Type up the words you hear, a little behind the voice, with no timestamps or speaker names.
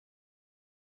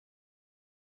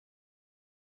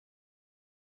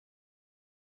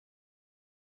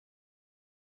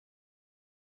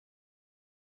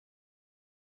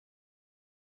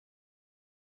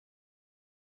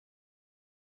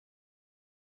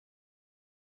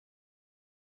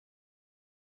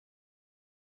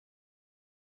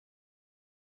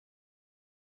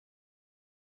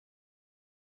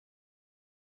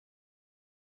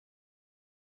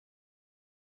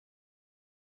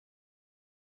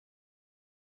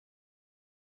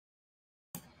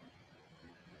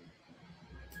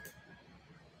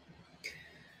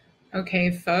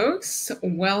Okay, folks,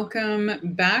 welcome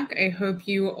back. I hope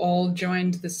you all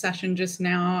joined the session just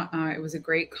now. It was a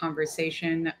great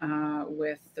conversation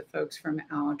with the folks from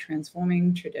our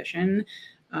Transforming Tradition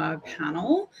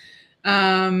panel.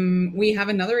 We have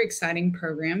another exciting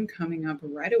program coming up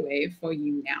right away for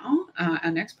you now.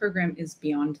 Our next program is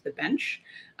Beyond the Bench,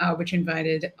 which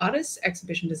invited artists,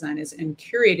 exhibition designers, and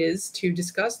curators to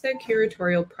discuss their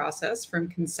curatorial process from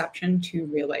conception to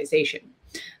realization.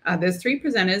 There's three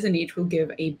presenters and each will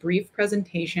give a brief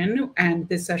presentation, and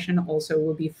this session also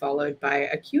will be followed by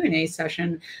a Q&A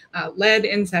session led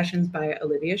in sessions by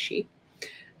Olivia, Shih.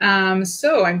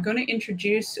 So I'm going to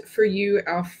introduce for you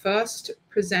our first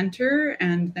presenter,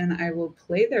 and then I will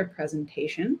play their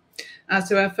presentation.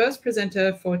 So our first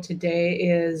presenter for today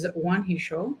is WanHee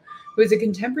Cho, who is a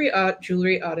contemporary art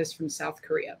jewelry artist from South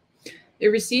Korea. They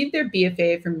received their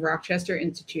BFA from Rochester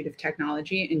Institute of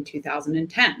Technology in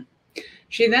 2010.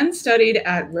 She then studied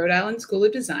at Rhode Island School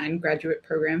of Design graduate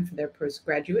program for their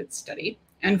postgraduate study,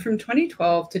 and from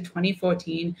 2012 to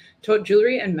 2014 taught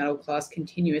jewelry and metal class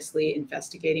continuously,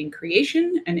 investigating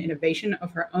creation and innovation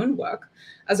of her own work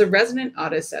as a resident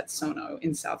artist at Sono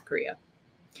in South Korea.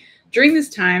 During this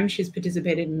time, she's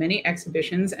participated in many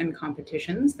exhibitions and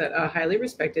competitions that are highly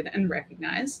respected and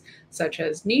recognized, such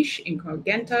as Niche,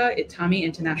 Incogenta, Itami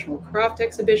International Craft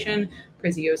Exhibition,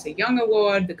 Preziosa Young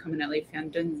Award, the Cominelli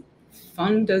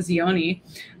Fondazione,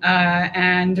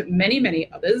 and many, many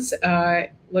others,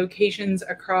 locations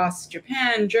across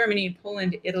Japan, Germany,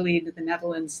 Poland, Italy, the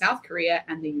Netherlands, South Korea,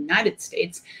 and the United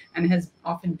States, and has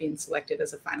often been selected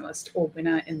as a finalist or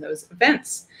winner in those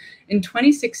events. In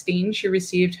 2016, she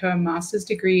received her master's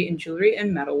degree in jewelry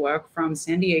and metalwork from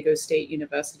San Diego State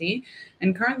University,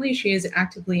 and currently she is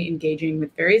actively engaging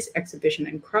with various exhibition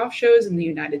and craft shows in the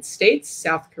United States,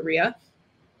 South Korea,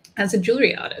 as a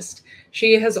jewelry artist.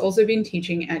 She has also been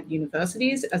teaching at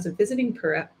universities as a visiting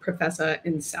professor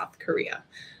in South Korea.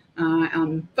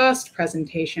 First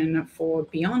presentation for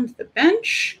Beyond the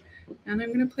Bench, and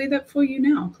I'm going to play that for you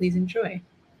now. Please enjoy.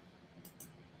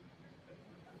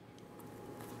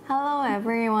 Hello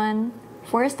everyone.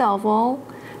 First of all,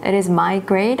 it is my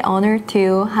great honor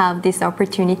to have this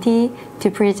opportunity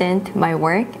to present my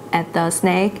work at the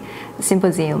SNAG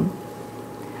Symposium.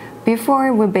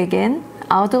 Before we begin,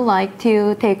 I would like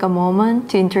to take a moment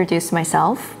to introduce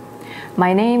myself.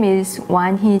 My name is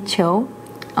WanHee Cho,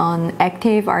 an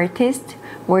active artist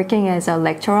working as a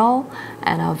lecturer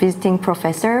and a visiting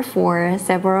professor for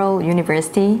several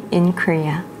universities in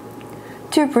Korea.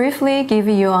 To briefly give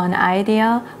you an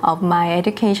idea of my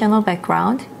educational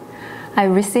background, I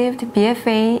received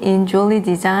BFA in Jewelry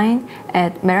Design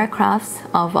at Meracrafts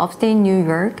of upstate New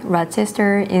York,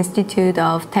 Rochester Institute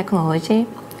of Technology,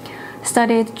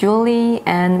 studied jewelry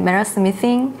and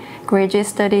metalsmithing graduate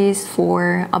studies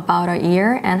for about a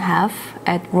year and a half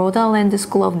at Rhode Island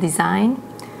School of Design,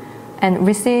 and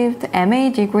received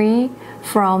MA degree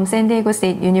from San Diego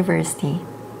State University.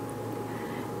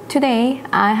 Today,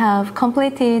 I have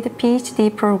completed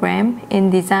PhD program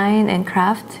in design and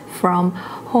craft from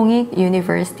Hongik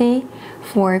University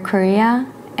for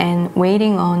Korea and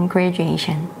waiting on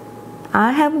graduation.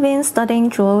 I have been studying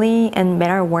jewelry and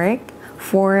metalwork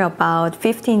for about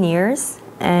 15 years,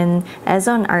 and as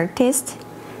an artist,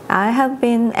 I have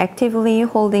been actively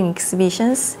holding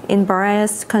exhibitions in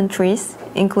various countries,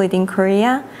 including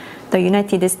Korea, the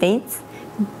United States,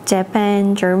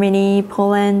 Japan, Germany,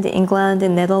 Poland, England,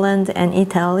 Netherlands, and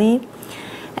Italy,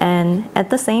 and at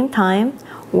the same time,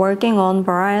 working on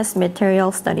various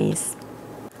material studies.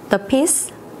 The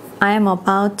piece I am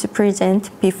about to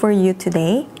present before you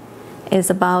today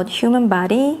is about human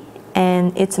body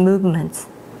and its movements.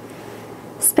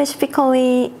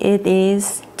 Specifically, it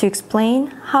is to explain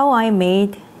how I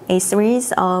made a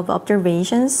series of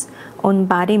observations on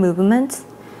body movements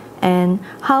and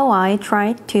how I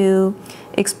tried to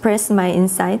express my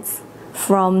insights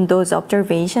from those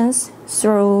observations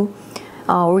through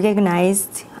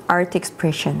organized art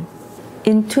expression.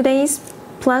 In today's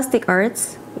plastic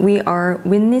arts, we are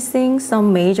witnessing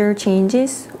some major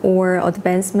changes or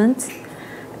advancements,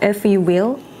 if you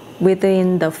will,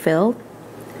 within the field,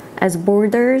 as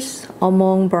borders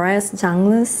among various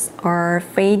genres are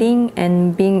fading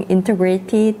and being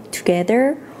integrated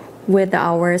together with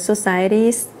our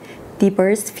society's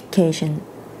diversification.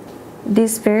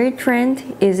 This very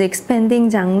trend is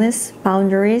expanding genres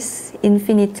boundaries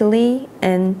infinitely,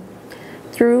 and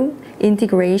through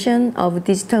integration of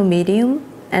digital medium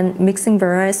and mixing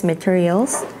various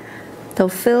materials, the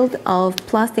field of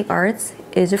plastic arts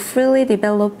is freely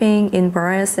developing in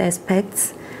various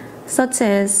aspects, such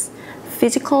as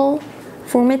physical,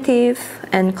 formative,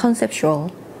 and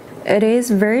conceptual. It is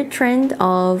very trend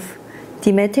of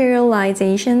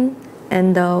dematerialization,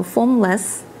 and the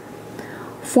formless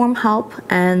form help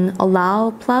and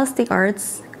allow plastic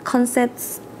arts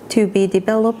concepts to be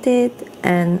developed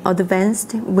and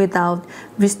advanced without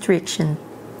restriction.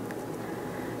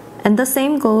 And the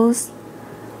same goes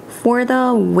for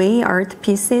the way art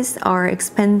pieces are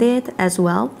expanded as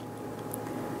well.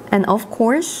 And of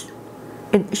course,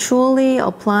 it surely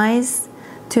applies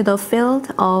to the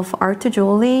field of art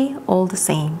jewelry all the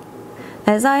same.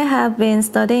 As I have been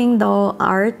studying the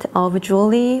art of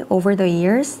jewelry over the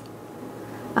years,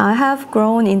 I have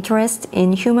grown interest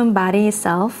in human body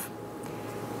itself,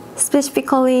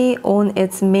 specifically on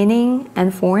its meaning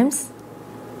and forms.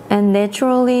 And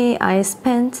naturally, I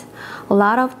spent a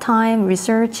lot of time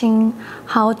researching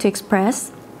how to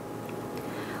express,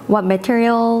 what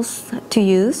materials to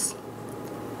use,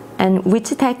 and which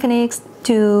techniques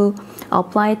to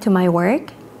apply to my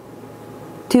work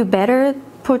to better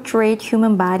portray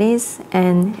human bodies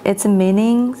and its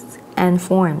meanings and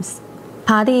forms.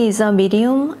 Body is a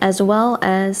medium as well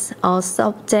as a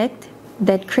subject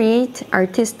that create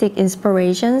artistic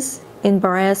inspirations in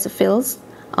various fields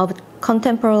of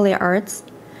contemporary arts,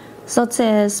 such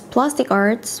as plastic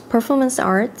arts, performance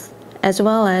arts, as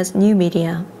well as new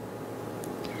media.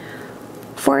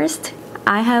 First,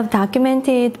 I have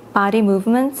documented body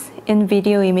movements in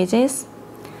video images,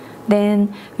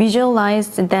 then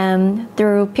visualized them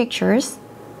through pictures,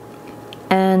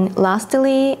 and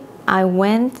lastly, I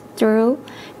went through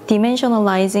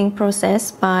dimensionalizing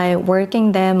process by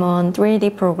working them on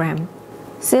 3D program.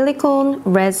 Silicone,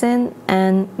 resin,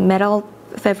 and metal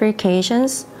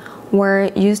fabrications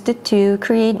were used to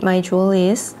create my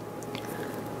jewelries,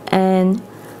 and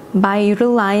by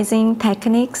utilizing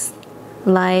techniques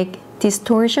like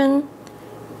distortion,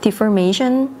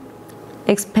 deformation,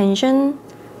 expansion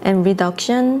and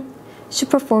reduction,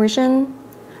 superposition,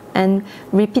 and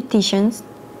repetitions,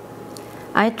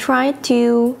 I tried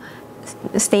to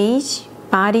stage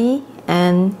body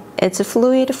and its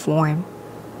fluid form.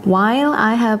 While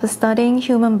I have studied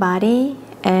human body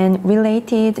and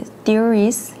related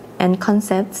theories and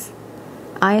concepts,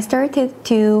 I started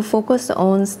to focus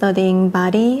on studying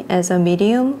body as a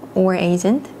medium or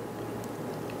agent,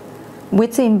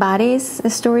 which embodies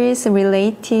stories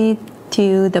related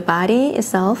to the body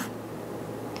itself,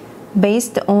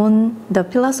 based on the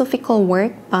philosophical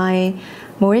work by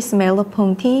Maurice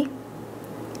Merleau-Ponty,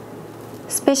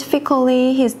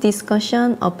 specifically his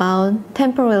discussion about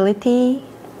temporality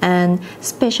and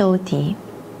spatiality.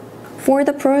 For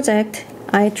the project,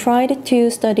 I tried to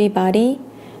study body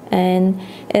and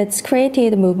its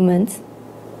created movements,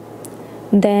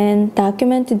 then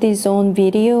document this on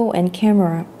video and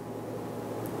camera.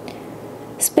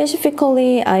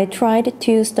 Specifically, I tried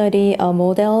to study a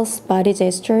model's body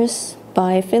gestures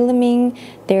by filming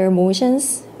their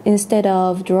motions instead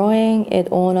of drawing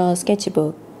it on a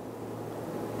sketchbook.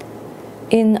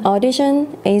 In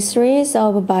addition, a series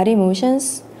of body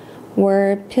motions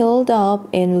were piled up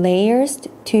in layers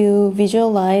to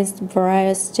visualize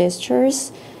various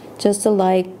gestures, just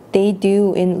like they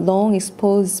do in long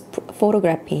exposed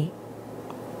photography.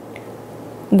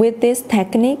 With this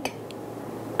technique,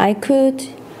 I could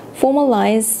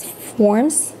formalize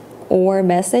forms or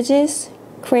messages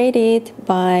created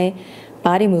by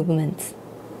body movements.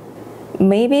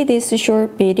 Maybe this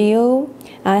short video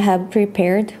I have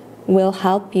prepared will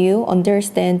help you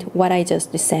understand what I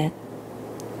just said.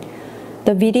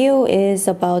 The video is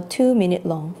about 2 minutes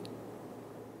long.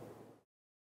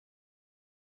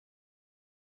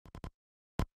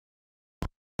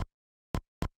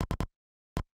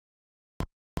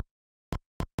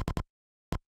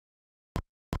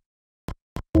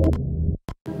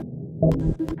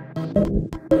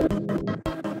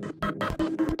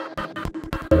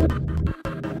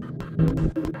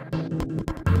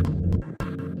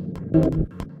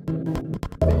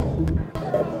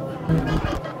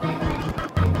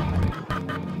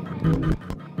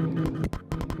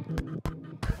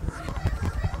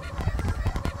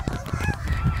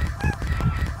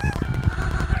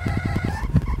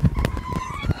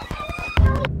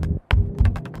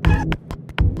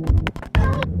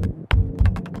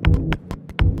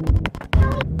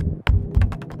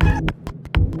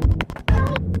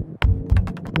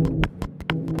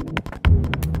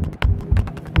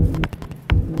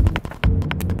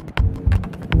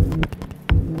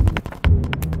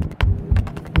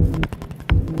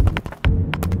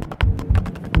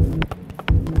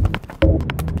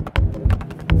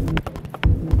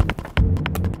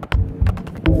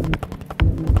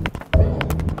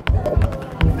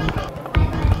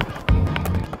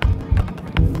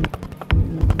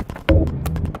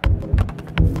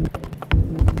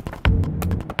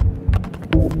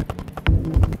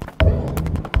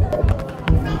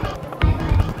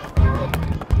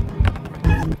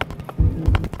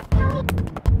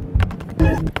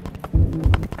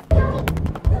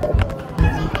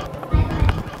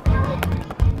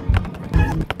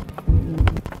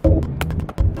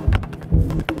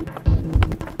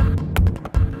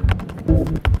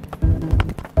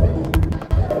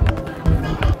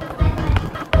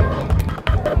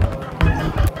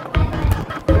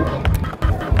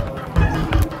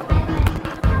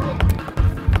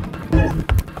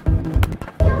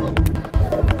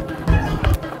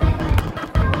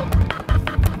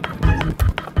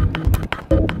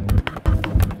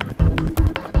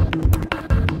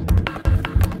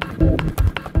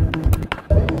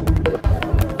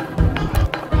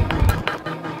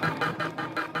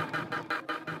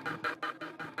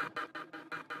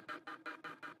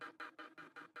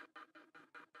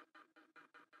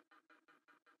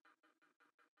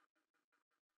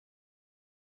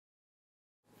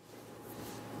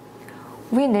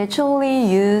 We naturally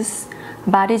use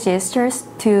body gestures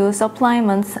to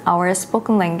supplement our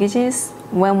spoken languages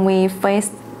when we face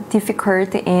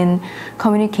difficulty in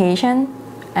communication,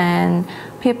 and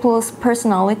people's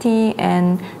personality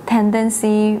and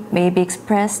tendency may be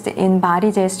expressed in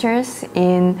body gestures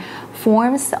in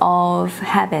forms of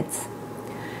habits.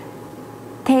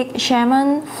 Take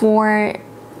shaman for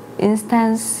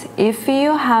instance. If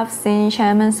you have seen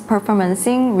shamans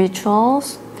performing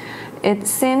rituals, it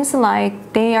seems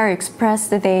like they are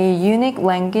expressed their unique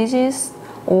languages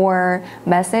or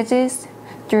messages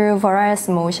through various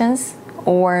motions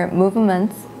or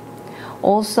movements.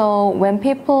 Also, when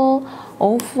people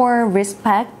offer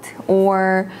respect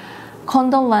or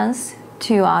condolence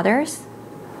to others,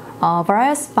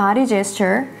 various body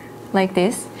gestures like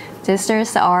this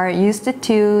gestures are used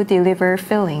to deliver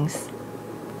feelings.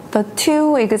 The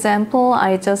two examples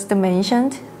I just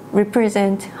mentioned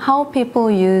represent how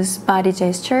people use body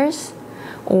gestures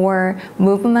or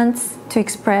movements to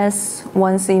express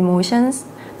one's emotions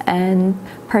and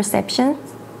perceptions.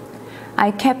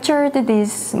 I captured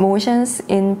these motions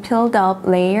in filled up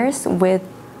layers with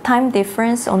time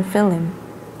difference on film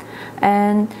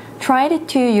and tried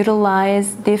to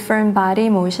utilize different body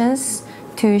motions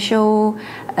to show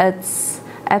its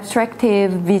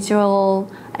abstractive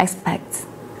visual aspects.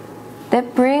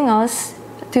 That brings us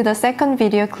to the second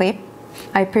video clip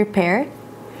I prepared.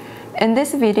 In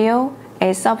this video,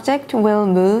 a subject will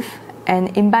move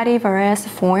and embody various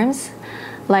forms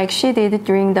like she did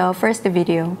during the first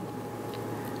video.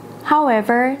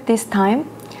 However, this time,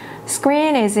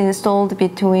 screen is installed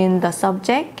between the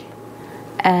subject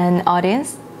and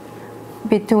audience,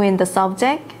 between the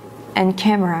subject and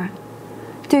camera,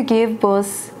 to give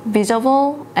both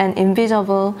visible and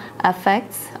invisible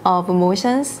effects of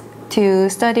motions to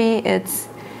study its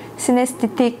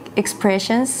synesthetic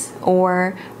expressions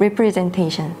or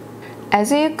representation.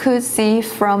 As you could see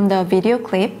from the video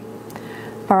clip,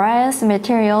 various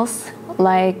materials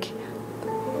like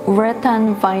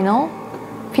urethane vinyl,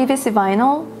 PVC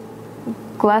vinyl,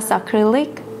 glass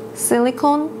acrylic,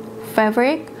 silicone,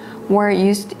 fabric were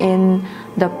used in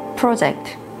the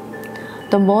project.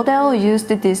 The model used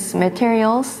these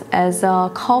materials as a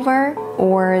cover,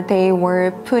 or they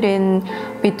were put in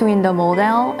between the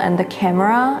model and the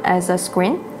camera as a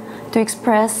screen to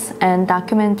express and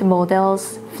document the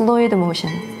model's fluid motion.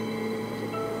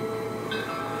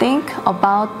 Think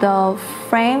about the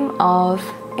frame of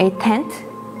a tent.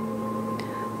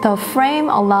 The frame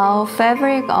allows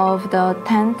fabric of the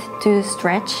tent to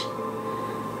stretch.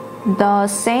 The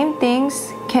same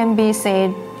things can be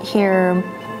said here.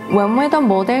 When the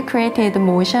model created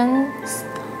motions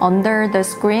under the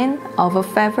screen of a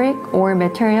fabric or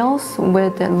materials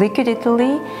with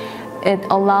liquidity, it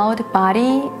allowed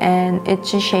body and its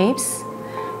shapes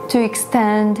to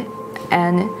extend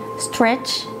and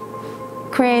stretch,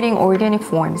 creating organic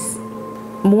forms.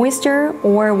 Moisture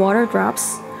or water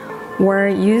drops were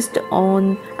used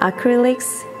on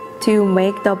acrylics to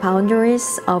make the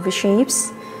boundaries of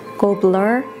shapes go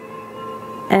blur,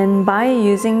 and by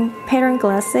using pattern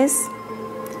glasses,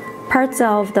 parts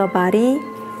of the body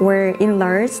were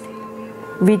enlarged,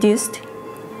 reduced,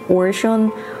 or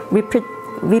shown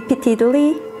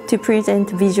repeatedly to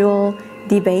present visual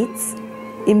debates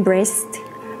embraced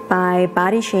by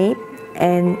body shape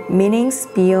and meanings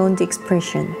beyond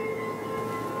expression.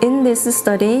 In this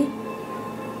study,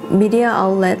 media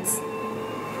outlets,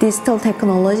 digital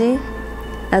technology,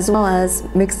 as well as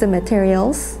mixed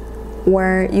materials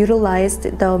were utilized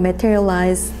to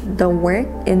materialize the work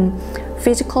in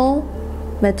physical,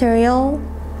 material,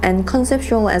 and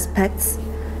conceptual aspects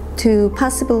to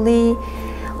possibly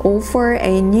offer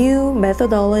a new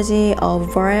methodology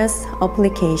of various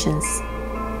applications.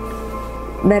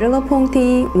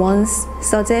 Merleau-Ponty once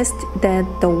suggested that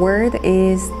the world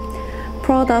is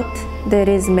product that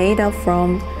is made up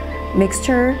from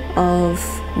mixture of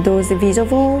those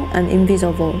visible and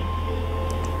invisible.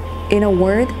 In a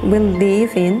world we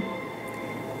live in,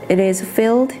 it is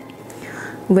filled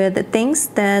with things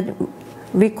that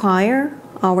require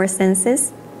our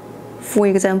senses. For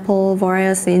example,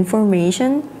 various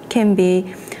information can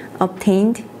be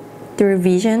obtained through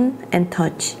vision and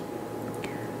touch.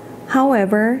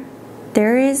 However,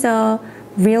 there is a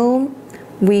realm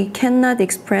we cannot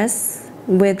express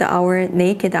with our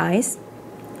naked eyes.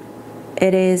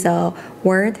 It is a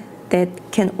world that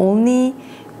can only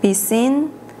be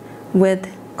seen with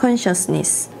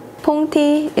consciousness.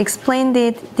 Ponty explained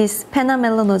this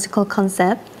phenomenological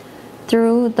concept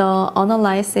through the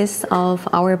analysis of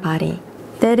our body.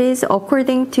 That is,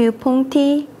 according to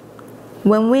Ponty,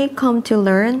 when we come to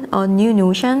learn a new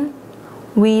notion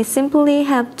We simply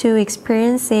have to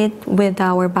experience it with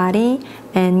our body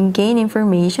and gain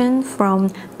information from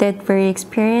that very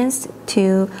experience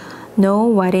to know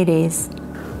what it is.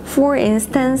 For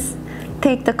instance,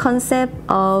 take the concept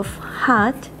of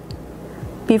hot.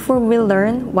 Before we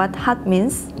learn what hot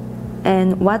means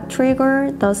and what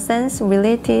trigger the sense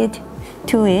related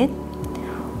to it,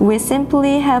 we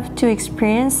simply have to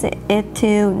experience it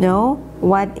to know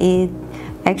what it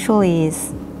actually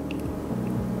is.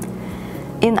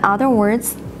 In other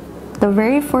words, the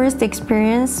very first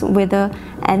experience with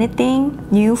anything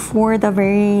new for the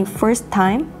very first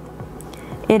time,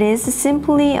 it is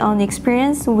simply an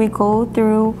experience we go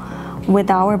through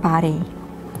with our body.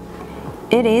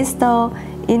 It is the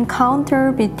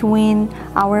encounter between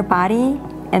our body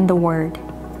and the world,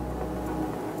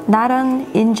 not an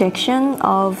injection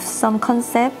of some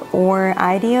concept or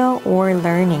idea or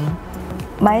learning.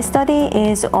 My study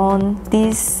is on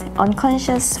these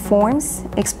unconscious forms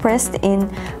expressed in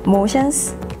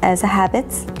motions as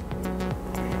habits.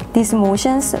 These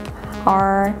motions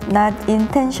are not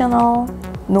intentional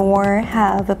nor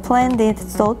have planned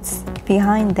thoughts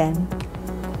behind them.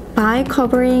 By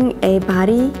covering a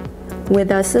body with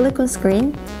a silicone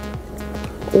screen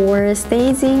or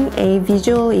staging a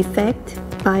visual effect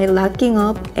by locking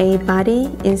up a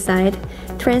body inside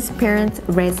transparent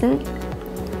resin,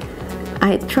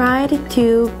 I tried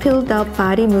to build up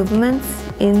body movements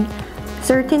in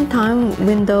certain time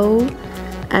window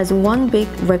as one big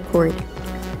record,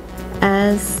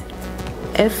 as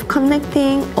if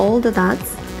connecting all the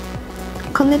dots,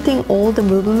 connecting all the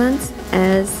movements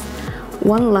as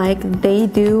one like they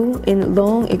do in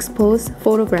long exposed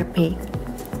photography.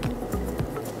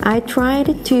 I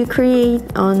tried to create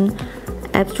an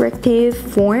abstractive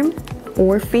form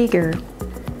or figure.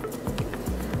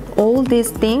 All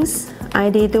these things I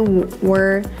did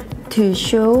were to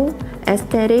show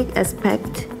aesthetic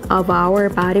aspect of our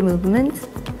body movement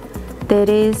that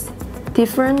is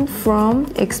different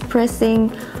from expressing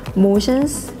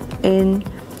motions in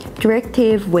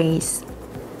directive ways.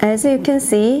 As you can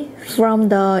see from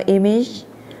the image,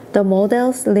 the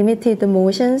model's limited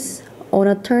motions on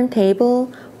a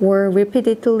turntable were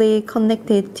repeatedly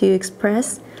connected to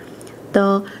express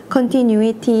the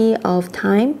continuity of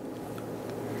time.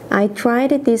 I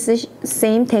tried this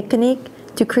same technique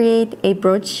to create a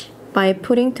brooch by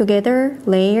putting together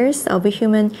layers of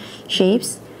human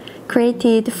shapes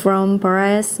created from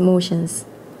various motions.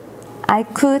 I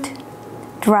could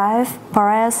drive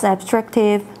various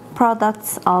abstractive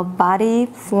products of body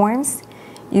forms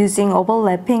using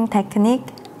overlapping technique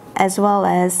as well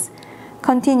as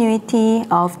continuity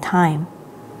of time.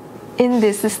 In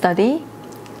this study,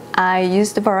 I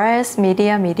used various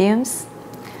mediums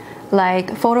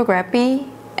like photography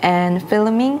and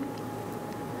filming,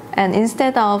 and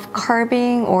instead of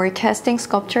carving or casting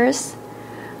sculptures,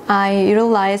 I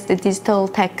utilized the digital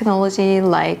technology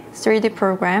like 3D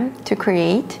program to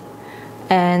create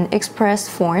and express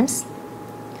forms.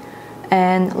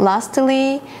 And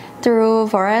lastly, through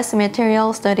various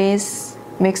material studies,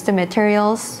 mixed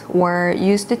materials were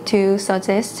used to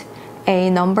suggest a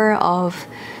number of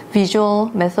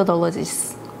visual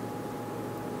methodologies.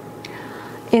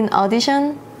 In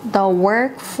addition, the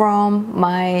work from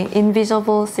my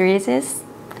Invisible series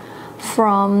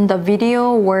from the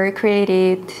video were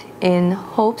created in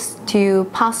hopes to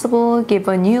possibly give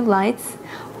a new light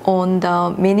on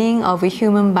the meaning of a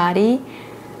human body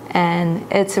and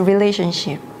its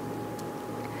relationship.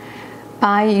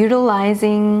 By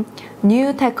utilizing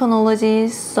new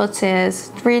technologies such as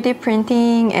 3D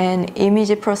printing and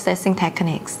image processing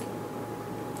techniques,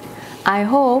 I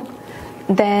hope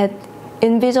that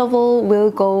Invisible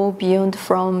will go beyond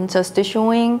from just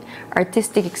showing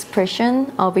artistic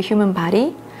expression of a human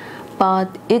body,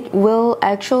 but it will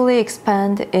actually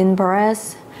expand in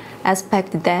various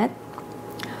aspects that: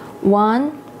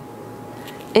 1,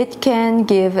 it can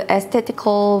give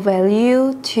aesthetical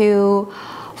value to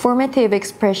formative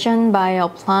expression by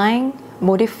applying,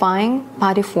 modifying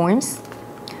body forms.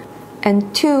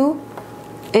 And 2,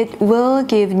 it will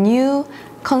give new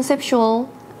conceptual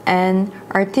and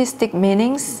artistic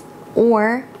meanings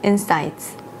or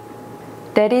insights.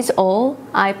 That is all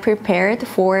I prepared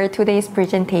for today's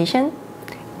presentation.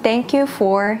 Thank you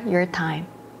for your time.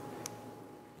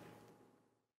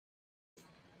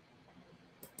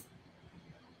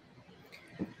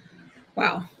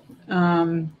 Wow,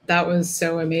 that was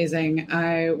so amazing.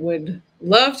 I would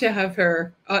love to have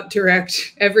her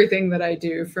direct everything that I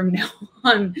do from now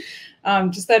on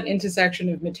just that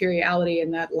intersection of materiality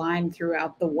and that line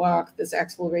throughout the work, this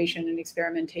exploration and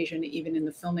experimentation, even in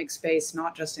the filmic space,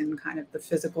 not just in kind of the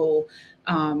physical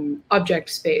object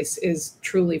space, is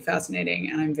truly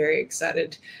fascinating. And I'm very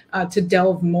excited to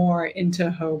delve more into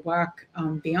her work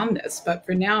beyond this. But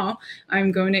for now,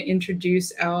 I'm going to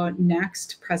introduce our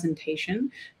next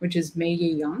presentation, which is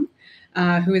Meiyi,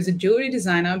 who is a jewelry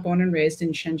designer born and raised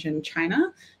in Shenzhen,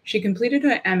 China. She completed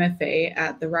her MFA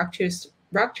at the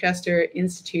Rochester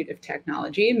Institute of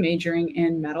Technology, majoring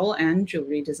in metal and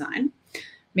jewelry design.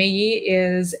 Meiyi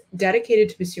is dedicated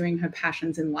to pursuing her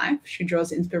passions in life. She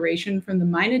draws inspiration from the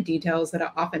minor details that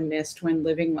are often missed when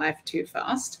living life too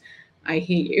fast. I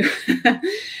hear you.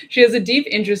 She has a deep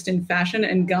interest in fashion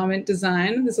and garment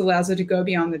design. This allows her to go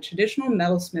beyond the traditional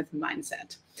metalsmith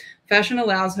mindset. Fashion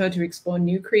allows her to explore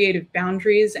new creative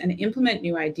boundaries and implement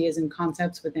new ideas and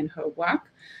concepts within her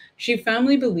work. She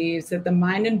firmly believes that the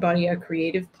mind and body are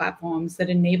creative platforms that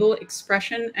enable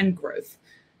expression and growth.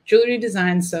 Jewelry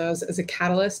design serves as a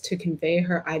catalyst to convey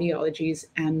her ideologies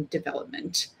and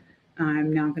development.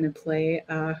 I'm now going to play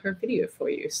her video for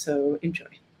you, so enjoy.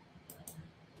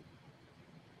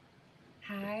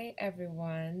 Hi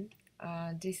everyone,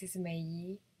 this is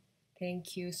Meiyi.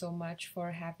 Thank you so much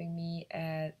for having me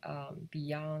at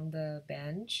Beyond the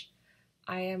Bench.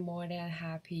 I am more than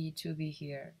happy to be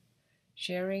here,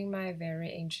 sharing my very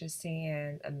interesting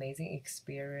and amazing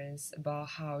experience about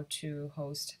how to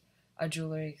host a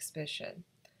jewelry exhibition.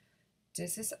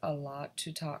 This is a lot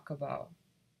to talk about.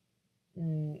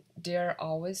 There are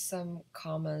always some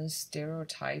common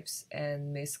stereotypes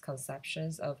and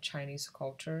misconceptions of Chinese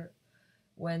culture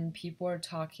when people are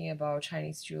talking about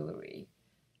Chinese jewelry.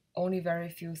 Only very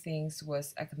few things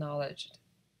was acknowledged.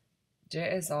 There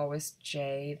is always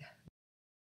jade,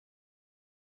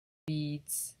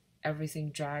 beads,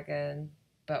 everything dragon,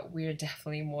 but we're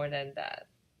definitely more than that.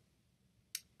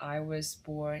 I was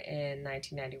born in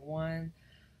 1991,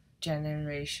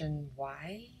 Generation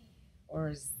Y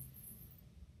or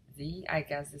Z, I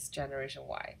guess it's Generation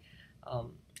Y.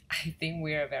 I think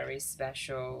we're a very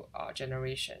special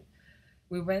generation.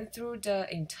 We went through the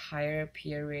entire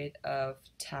period of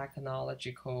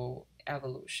technological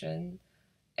evolution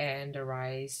and the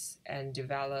rise and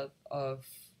develop of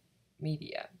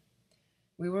media.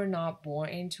 We were not born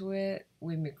into it.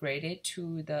 We migrated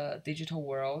to the digital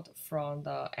world from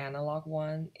the analog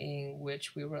one in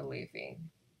which we were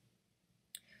living.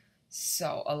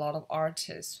 So a lot of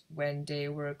artists, when they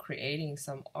were creating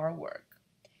some artwork,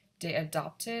 they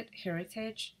adopted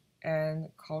heritage and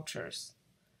cultures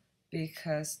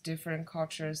because different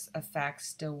cultures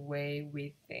affects the way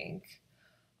we think.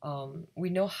 We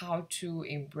know how to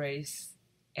embrace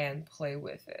and play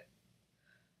with it.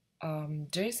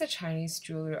 There is a Chinese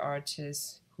jewelry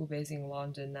artist who based in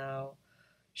London now.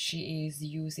 She is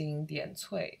using Dian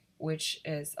Cui, which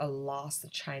is a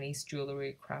lost Chinese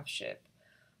jewelry craftsmanship,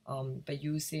 but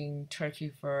using turkey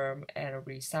fur and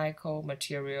recycled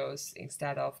materials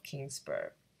instead of Kingsburg.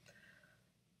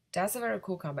 That's a very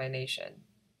cool combination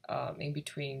in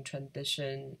between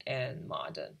tradition and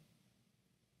modern.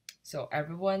 So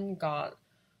everyone got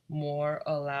more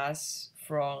or less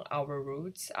from our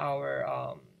roots,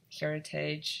 our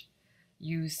heritage,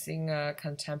 using a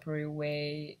contemporary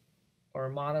way or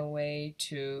modern way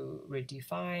to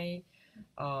redefine,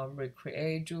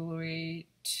 recreate jewelry,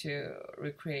 to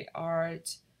recreate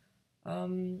art.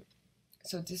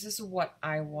 So this is what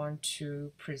I want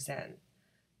to present.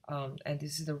 And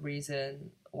this is the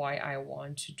reason why I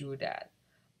want to do that.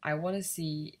 I want to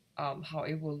see how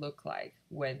it will look like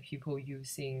when people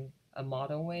using a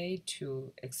modern way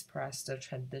to express the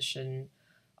tradition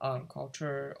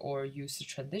culture or use the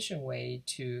tradition way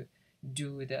to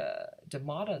do the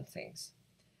modern things.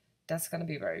 That's going to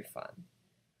be very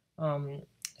fun.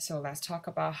 So let's talk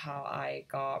about how I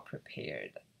got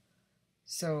prepared.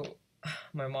 So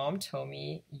my mom told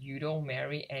me you don't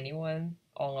marry anyone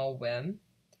on a whim.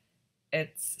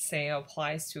 It's saying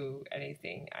applies to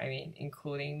anything. I mean,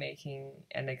 including making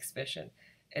an exhibition.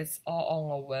 It's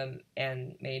all on a whim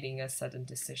and making a sudden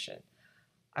decision.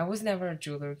 I was never a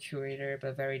jewelry curator,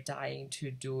 but very dying to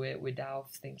do it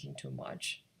without thinking too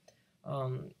much.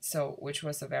 So, which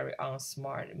was a very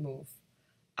unsmart move.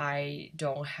 I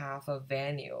don't have a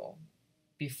venue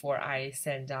before I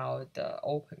send out the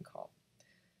open call.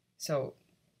 So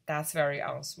that's very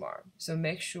unsmart. So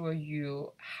make sure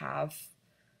you have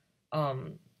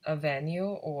a venue,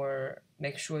 or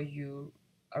make sure you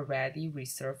already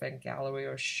reserve a gallery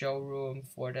or showroom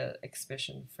for the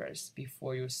exhibition first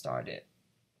before you start it.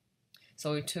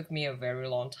 So it took me a very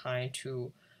long time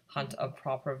to hunt a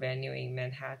proper venue in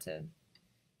Manhattan.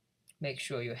 Make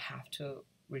sure you have to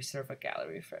reserve a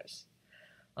gallery first.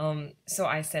 So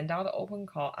I sent out an open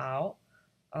call out.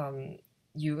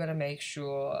 You gotta make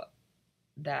sure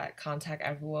that contact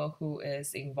everyone who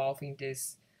is involved in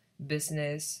this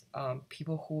business,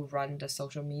 people who run the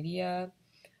social media,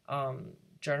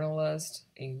 journalists,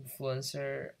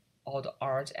 influencer, all the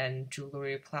art and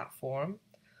jewelry platform.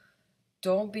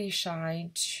 Don't be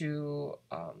shy to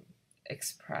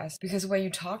express, because when you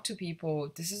talk to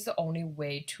people, this is the only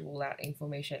way to let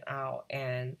information out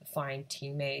and find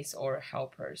teammates or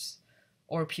helpers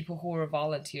or people who will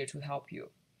volunteer to help you.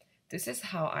 This is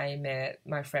how I met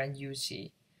my friend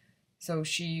Yuji. So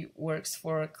she works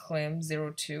for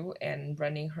Clim02 and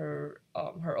running her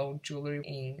own jewelry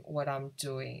in what I'm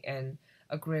doing and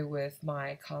agree with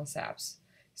my concepts.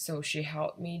 So she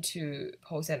helped me to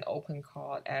post an open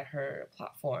call at her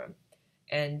platform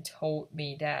and told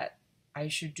me that I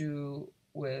should do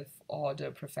with all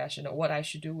the professional, what I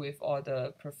should do with all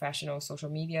the professional social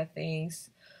media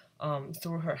things.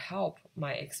 Through her help,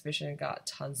 my exhibition got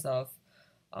tons of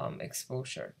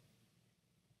exposure.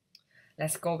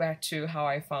 Let's go back to how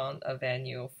I found a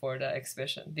venue for the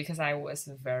exhibition, because I was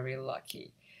very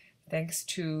lucky. Thanks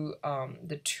to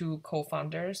the two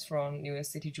co-founders from New York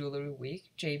City Jewelry Week,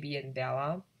 JB and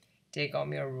Bella, they got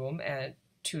me a room at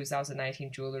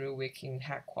 2019 Jewelry Week in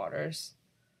headquarters.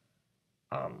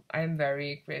 I'm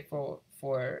very grateful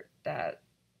for that.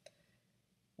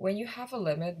 When you have a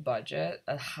limited budget,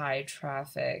 a high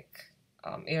traffic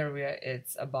area,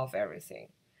 it's above everything.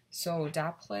 So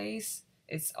that place,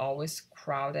 it's always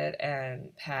crowded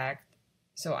and packed.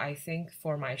 So I think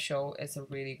for my show, it's a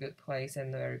really good place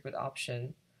and a very good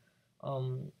option.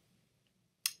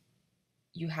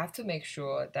 You have to make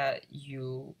sure that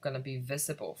you're gonna be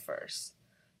visible first,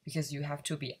 because you have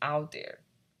to be out there.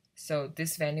 So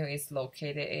this venue is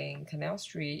located in Canal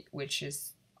Street, which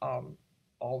is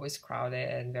always crowded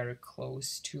and very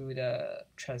close to the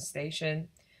train station.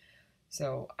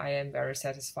 So I am very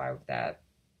satisfied with that.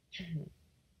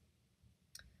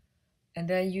 And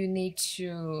then you need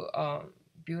to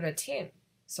build a team.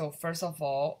 So first of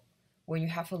all, when you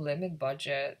have a limited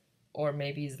budget, or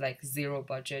maybe it's like zero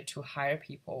budget to hire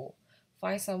people,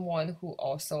 find someone who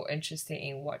also interested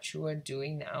in what you are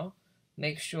doing now.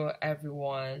 Make sure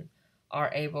everyone are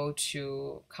able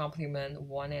to complement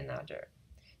one another.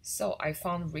 So I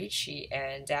found Richie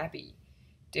and Debbie.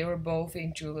 They were both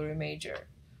in jewelry major.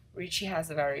 Richie has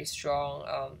a very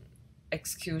strong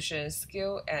execution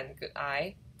skill and good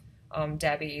eye.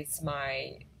 Debbie is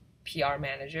my PR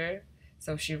manager,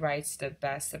 so she writes the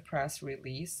best press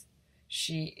release.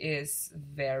 She is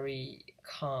very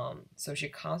calm, so she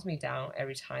calms me down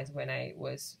every time when I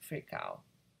was freaked out.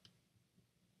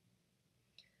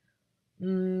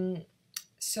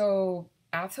 So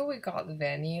after we got the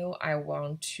venue, I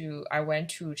went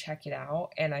to check it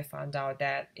out, and I found out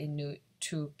that it needed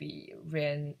to be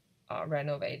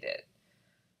renovated.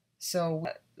 So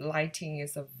lighting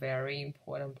is a very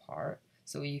important part.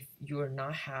 So if you're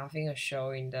not having a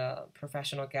show in the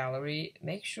professional gallery,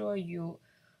 make sure you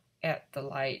add the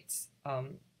lights.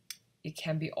 It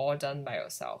can be all done by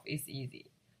yourself. It's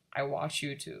easy. I watch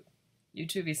YouTube.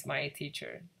 YouTube is my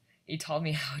teacher. He taught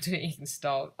me how to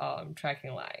install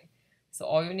tracking light. So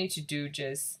all you need to do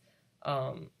just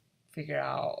figure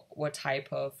out what type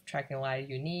of tracking light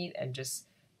you need and just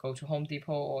go to Home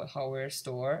Depot or hardware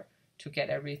store to get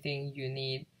everything you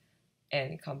need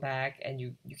and come back, and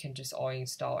you can just all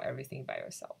install everything by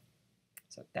yourself.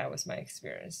 So that was my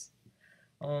experience.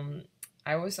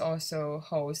 I was also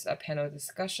host a panel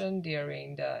discussion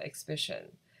during the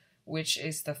exhibition, which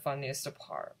is the funniest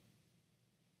part.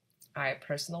 I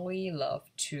personally love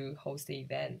to host the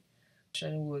event.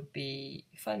 Would be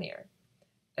funnier.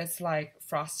 It's like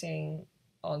frosting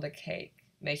on the cake,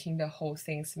 making the whole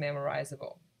thing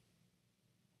memorizable.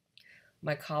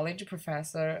 My college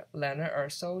professor, Leonard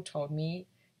Urso, told me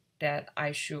that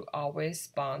I should always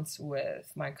bond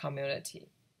with my community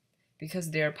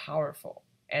because they're powerful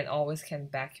and always can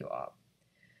back you up.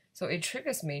 So it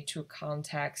triggers me to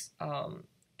contact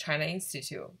China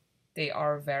Institute. They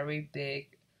are a very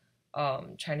big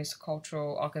Chinese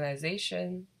cultural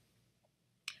organization.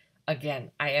 Again,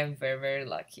 I am very, very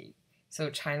lucky. So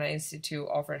China Institute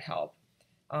offered help.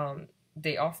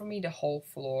 They offered me the whole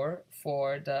floor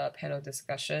for the panel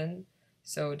discussion.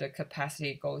 So the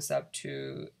capacity goes up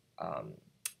to,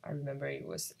 I remember it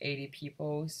was 80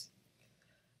 people,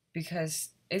 because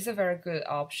it's a very good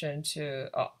option to,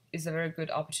 it's a very good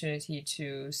opportunity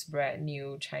to spread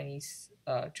new Chinese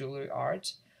jewelry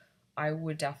art. I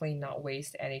would definitely not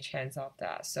waste any chance of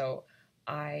that. So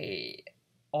I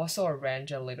also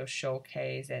arranged a little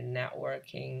showcase and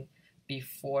networking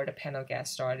before the panel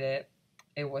gets started.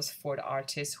 it was for the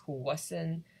artist who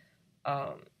wasn't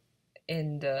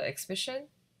in the exhibition,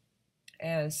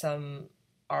 and some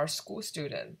art school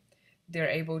student. They're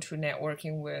able to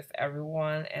networking with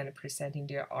everyone and presenting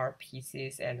their art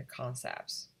pieces and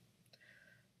concepts.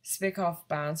 Speak of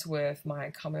bonds with my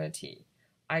community.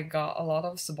 I got a lot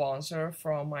of sponsor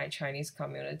from my Chinese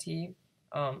community.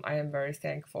 I am very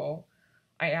thankful.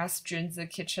 I asked Junzi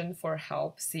Kitchen for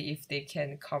help, see if they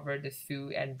can cover the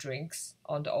food and drinks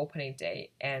on the opening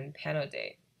day and panel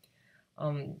day.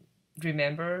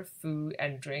 Remember, food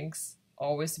and drinks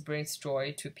always brings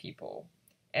joy to people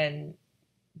and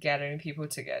gathering people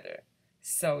together.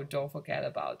 So don't forget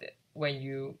about it when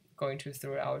you going to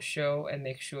through our show, and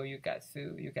make sure you get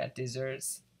food, you get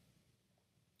desserts.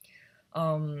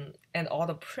 And all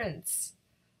the prints,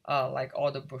 like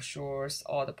all the brochures,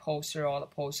 all the poster, all the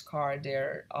postcard,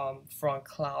 they're from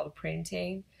cloud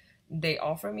printing. They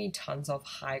offer me tons of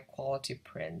high quality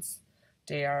prints.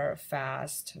 They are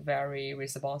fast, very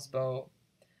responsible.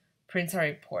 Prints are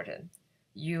important.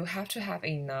 You have to have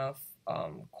enough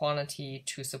quantity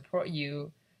to support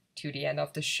you to the end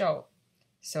of the show.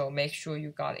 So make sure you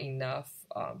got enough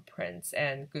prints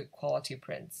and good quality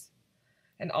prints.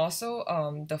 And also,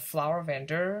 the flower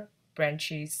vendor,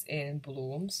 Branches in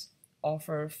Blooms,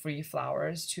 offer free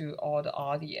flowers to all the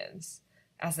audience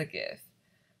as a gift.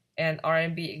 And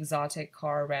R&B Exotic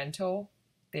Car Rental,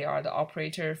 they are the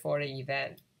operator for the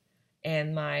event.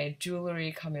 And my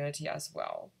jewelry community as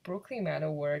well. Brooklyn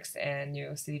Metalworks and New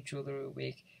York City Jewelry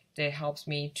Week, they helped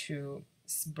me to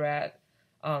spread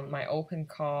my open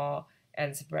call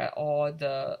and spread all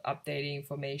the updating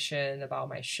information about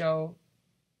my show.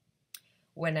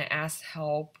 When I asked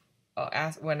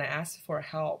for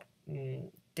help,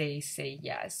 they say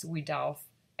yes without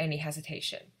any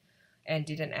hesitation, and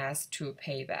didn't ask to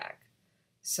pay back.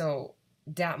 So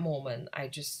that moment,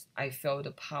 I felt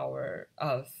the power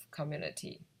of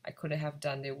community. I couldn't have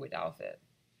done it without it.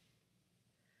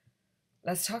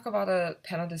 Let's talk about a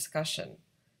panel discussion.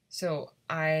 So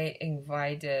I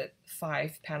invited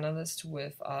 5 panelists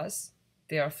with us.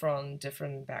 They are from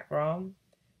different background.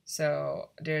 So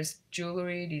there's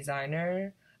jewelry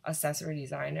designer, accessory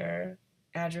designer,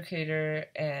 educator,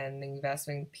 and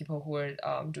investment people who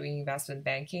are doing investment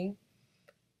banking.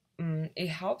 It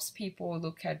helps people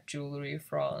look at jewelry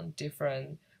from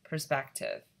different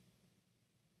perspective.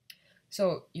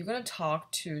 So you're gonna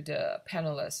talk to the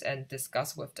panelists and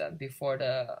discuss with them before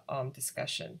the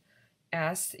discussion.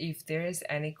 Ask if there is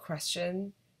any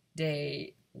question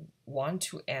they want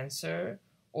to answer,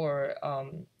 or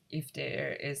if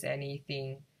there is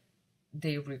anything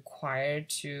they require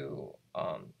to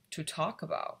talk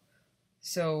about.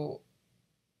 So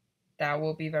that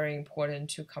will be very important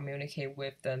to communicate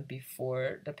with them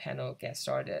before the panel gets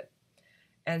started.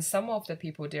 And some of the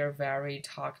people, they're very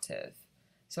talkative.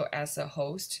 So as a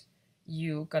host,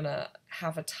 you're gonna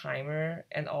have a timer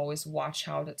and always watch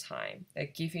out the time,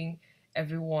 like giving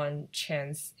everyone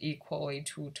chance equally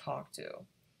to talk to.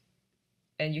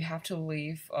 And you have to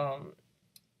leave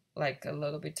like a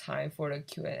little bit time for the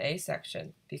Q&A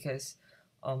section, because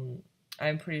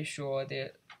I'm pretty sure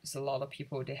there's a lot of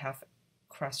people, they have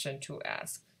question to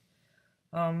ask.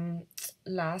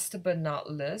 Last but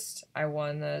not least, I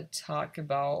want to talk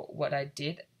about what I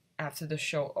did after the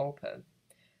show opened.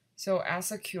 So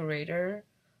as a curator,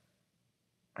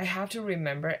 I have to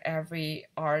remember every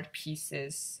art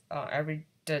pieces,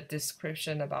 the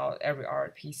description about every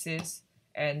art pieces,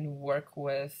 and work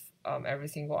with every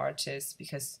single artist,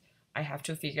 because I have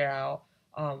to figure out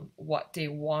what they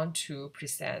want to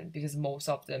present, because most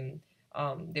of them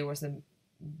they wasn't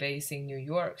based in New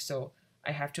York, so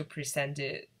I have to present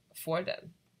it for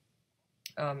them,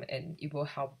 and it will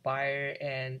help buyer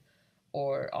and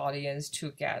or audience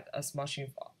to get as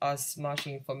much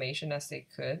information as they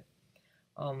could,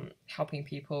 helping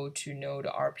people to know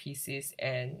the art pieces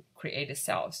and create the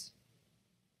sales.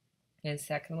 And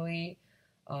secondly,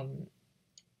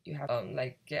 you have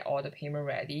like get all the payment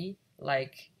ready,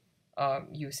 like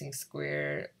using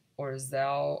Square or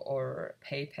Zelle or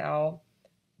PayPal.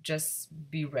 Just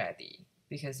be ready,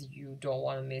 because you don't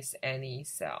want to miss any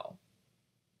sale.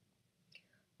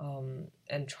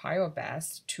 And try your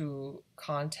best to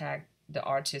contact the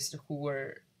artists who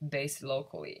were based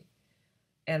locally,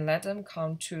 and let them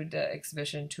come to the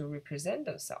exhibition to represent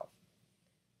themselves.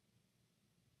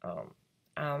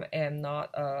 I am not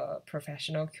a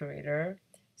professional curator,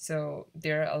 so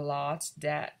there are a lot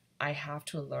that I have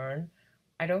to learn.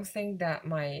 I don't think that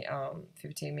my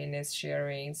 15 minutes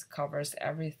sharings covers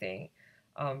everything,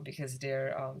 because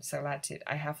they're selected.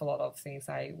 I have a lot of things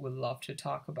I would love to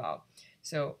talk about.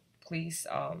 So please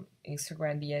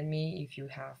Instagram DM me if you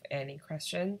have any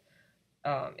question.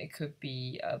 It could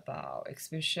be about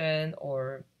exhibition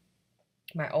or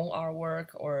my own artwork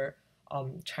or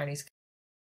Chinese.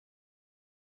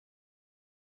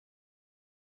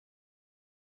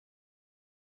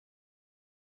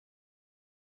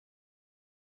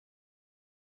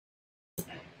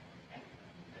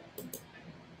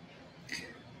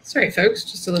 Sorry, folks,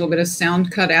 just a little bit of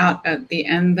sound cut out at the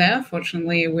end there.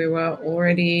 Fortunately, we were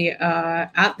already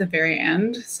at the very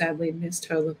end. Sadly, missed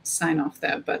her sign off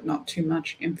there, but not too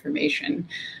much information.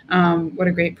 What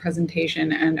a great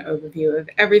presentation and overview of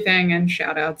everything, and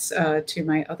shout outs to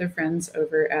my other friends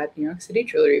over at New York City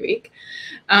Jewelry Week.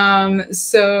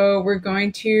 So we're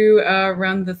going to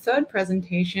run the third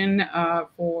presentation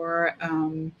for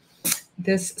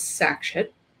this section.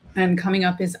 And coming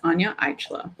up is Anja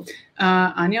Eichler.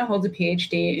 Anja holds a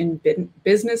PhD in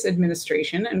business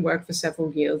administration and worked for several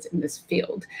years in this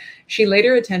field. She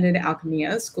later attended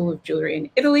Alchemia School of Jewelry in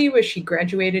Italy, where she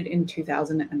graduated in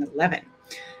 2011.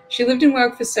 She lived and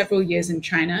worked for several years in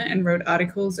China and wrote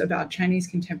articles about Chinese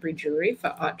contemporary jewelry for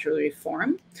Art Jewelry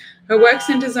Forum. Her work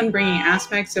centers on bringing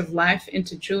aspects of life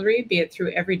into jewelry, be it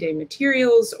through everyday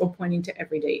materials or pointing to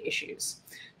everyday issues.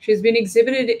 She has been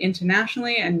exhibited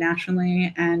internationally and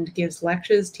nationally and gives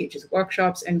lectures, teaches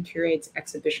workshops, and curates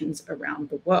exhibitions around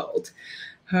the world.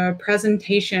 Her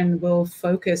presentation will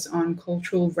focus on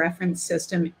cultural reference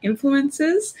system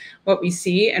influences, what we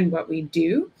see and what we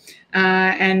do,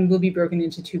 and will be broken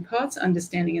into two parts,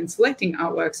 understanding and selecting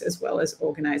artworks, as well as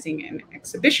organizing an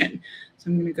exhibition. So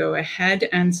I'm going to go ahead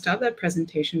and start that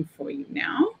presentation for you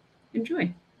now.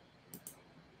 Enjoy.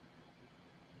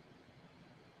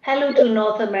 Hello to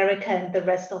North America and the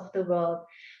rest of the world.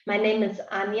 My name is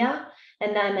Anja,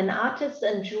 and I'm an artist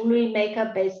and jewelry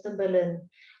maker based in Berlin.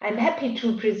 I'm happy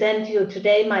to present you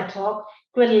today my talk,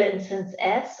 Griddle Incense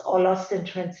S, or Lost in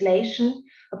Translation,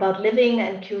 about living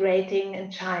and curating in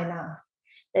China.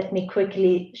 Let me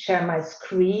quickly share my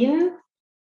screen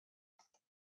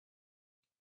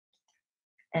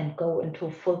and go into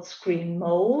full screen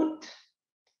mode.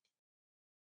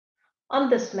 On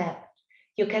this map,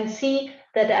 you can see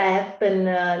that I have been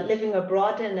living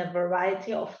abroad in a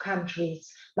variety of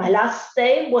countries. My last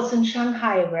stay was in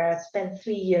Shanghai, where I spent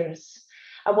 3 years.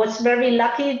 I was very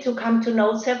lucky to come to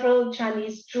know several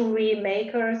Chinese jewelry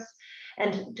makers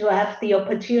and to have the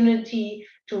opportunity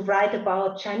to write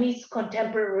about Chinese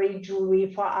contemporary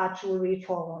jewelry for Art Jewelry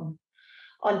Forum.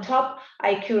 On top,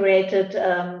 I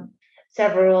curated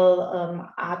several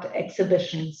art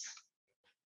exhibitions.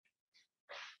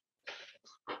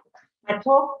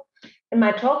 In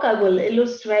my talk, I will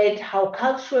illustrate how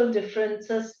cultural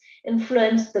differences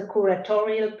influence the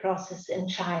curatorial process in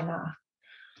China.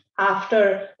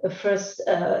 After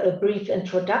a brief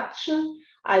introduction,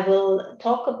 I will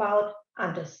talk about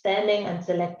understanding and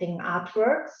selecting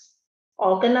artworks,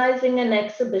 organizing an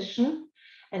exhibition,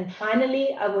 and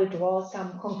finally, I will draw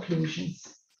some conclusions.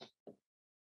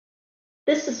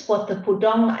 This is what the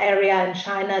Pudong area in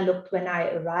China looked when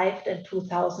I arrived in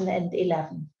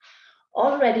 2011.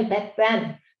 Already back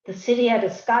then, the city had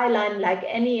a skyline like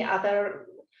any other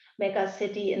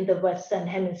megacity in the Western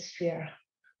Hemisphere.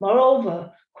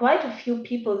 Moreover, quite a few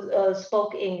people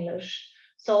spoke English.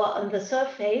 So on the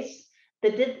surface,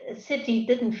 the city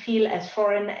didn't feel as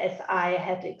foreign as I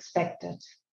had expected.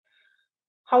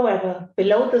 However,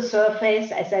 below the surface,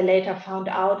 as I later found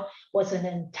out, was an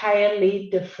entirely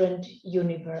different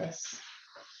universe.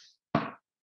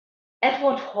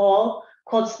 Edward Hall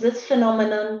calls this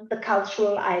phenomenon the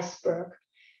cultural iceberg.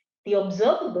 The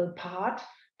observable part,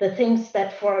 the things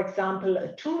that, for example,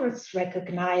 a tourist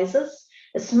recognizes,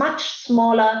 is much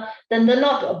smaller than the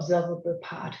not observable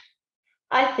part.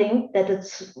 I think that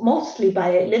it's mostly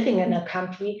by living in a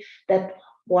country that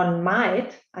one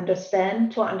might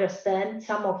understand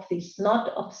some of these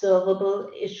not observable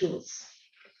issues.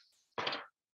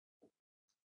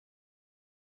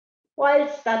 While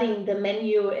studying the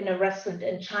menu in a restaurant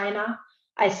in China,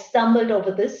 I stumbled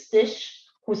over this dish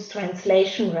whose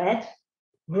translation read,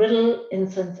 Griddle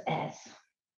Incense S.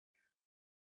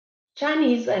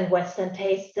 Chinese and Western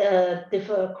tastes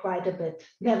differ quite a bit.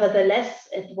 Nevertheless,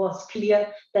 it was clear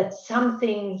that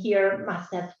something here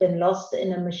must have been lost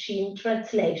in a machine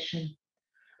translation.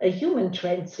 A human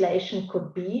translation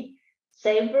could be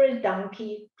savory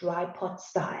donkey dry pot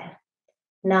style.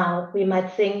 Now, we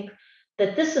might think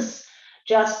that this is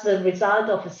just the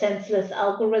result of a senseless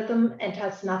algorithm and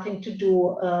has nothing to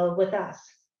do with us.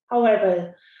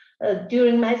 However,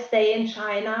 during my stay in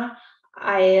China,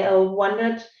 I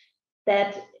wondered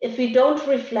that if we don't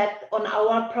reflect on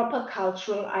our proper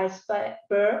cultural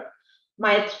iceberg,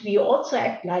 might we also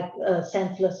act like a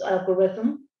senseless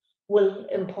algorithm? Will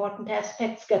important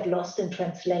aspects get lost in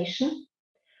translation?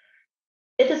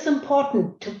 It is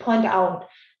important to point out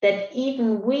that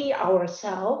even we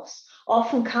ourselves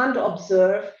often can't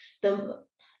observe the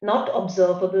not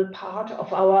observable part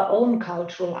of our own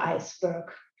cultural iceberg.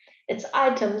 Its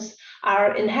items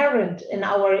are inherent in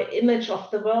our image of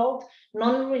the world,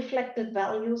 non-reflected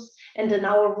values, and in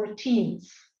our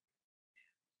routines.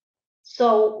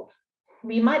 So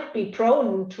we might be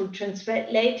prone to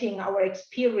translating our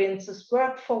experiences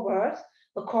word for word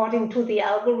according to the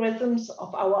algorithms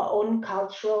of our own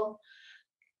cultural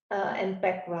and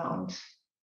background.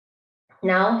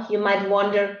 Now, you might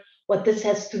wonder what this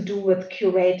has to do with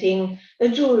curating a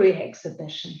jewelry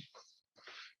exhibition.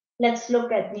 Let's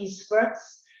look at these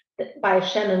works by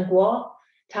Shannon Guo,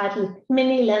 titled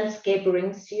Mini Landscape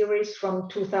Ring Series from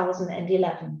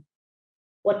 2011.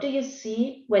 What do you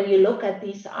see when you look at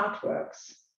these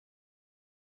artworks?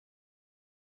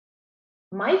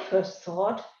 My first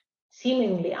thought,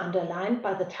 seemingly underlined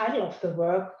by the title of the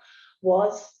work,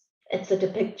 was it's a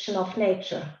depiction of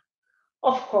nature.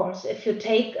 Of course, if you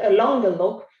take a longer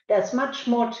look, there's much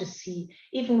more to see,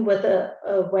 even with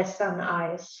a Western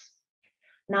eyes.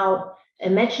 Now,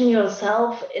 imagine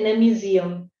yourself in a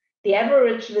museum. The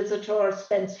average visitor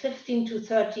spends 15 to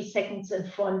 30 seconds in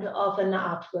front of an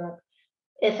artwork,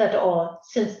 if at all,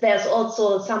 since there's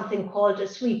also something called a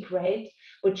sweep rate,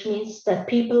 which means that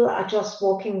people are just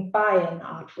walking by an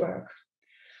artwork.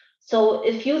 So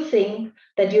if you think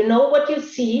that you know what you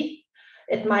see,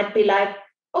 it might be like,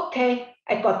 okay,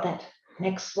 I got that,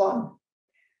 next one.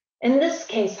 In this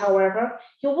case, however,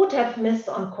 you would have missed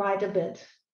on quite a bit.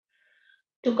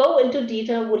 To go into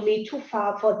detail would lead too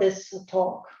far for this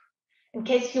talk. In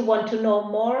case you want to know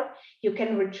more, you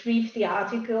can retrieve the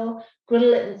article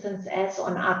Griddle Incense S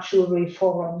on Art Jewelry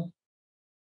Forum.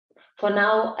 For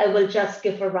now, I will just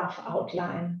give a rough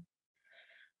outline.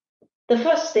 The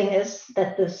first thing is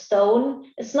that the stone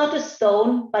is not a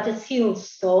stone, but a sealed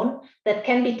stone that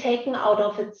can be taken out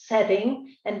of its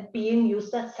setting and being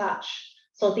used as such.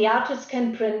 So the artist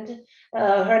can print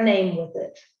her name with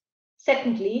it.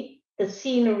 Secondly, the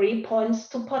scenery points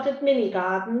to potted mini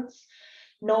gardens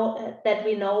that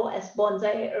we know as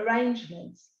bonsai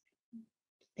arrangements.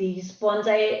 These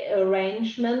bonsai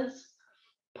arrangements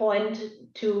point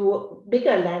to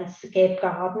bigger landscape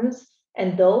gardens,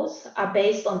 and those are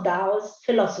based on Taoist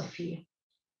philosophy.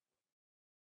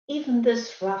 Even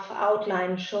this rough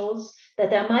outline shows that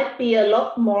there might be a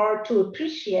lot more to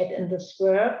appreciate in this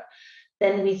work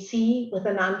than we see with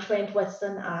an untrained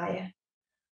Western eye.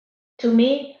 To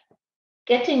me,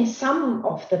 getting some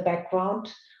of the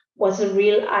background was a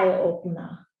real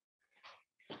eye-opener.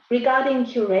 Regarding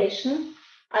curation,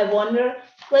 I wonder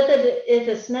whether it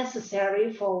is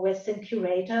necessary for a Western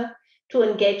curator to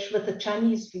engage with the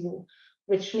Chinese view,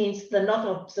 which means the not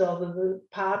observable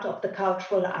part of the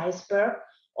cultural iceberg,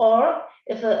 or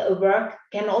if a work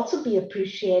can also be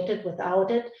appreciated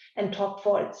without it and talk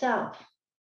for itself.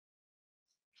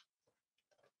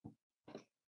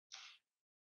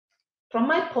 From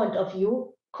my point of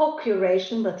view,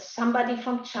 co-curation with somebody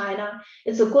from China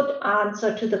is a good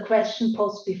answer to the question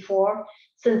posed before,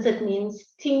 since it means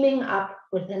teaming up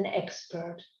with an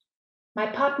expert. My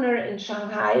partner in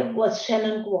Shanghai was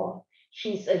Shannon Guo.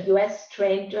 She's a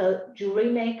US-trained jewelry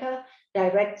maker,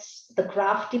 directs the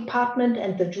craft department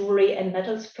and the jewelry and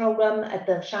metals program at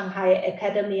the Shanghai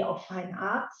Academy of Fine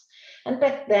Arts, and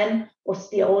back then was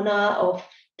the owner of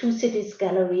Two Cities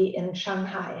Gallery in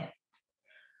Shanghai.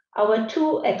 Our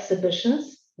two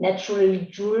exhibitions, Natural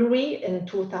Jewelry in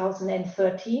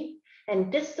 2013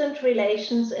 and Distant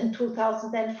Relations in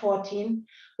 2014,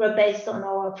 were based on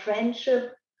our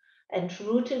friendship and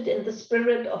rooted in the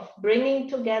spirit of bringing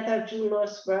together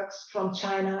jewelers' works from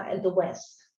China and the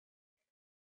West.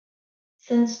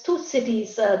 Since Two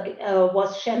Cities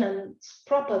was Shannon's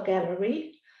proper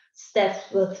gallery,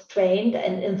 staffed with trained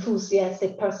and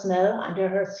enthusiastic personnel under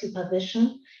her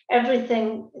supervision,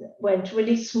 everything went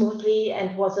really smoothly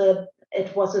and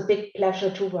it was a big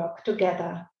pleasure to work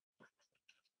together.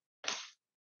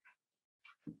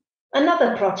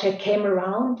 Another project came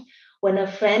around when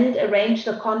a friend arranged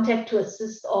a contact to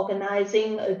assist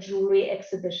organizing a jewelry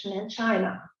exhibition in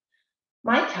China.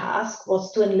 My task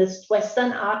was to enlist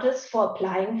Western artists for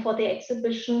applying for the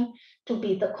exhibition, to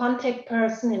be the contact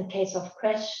person in case of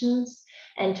questions,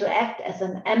 and to act as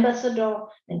an ambassador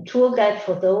and tour guide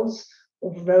for those who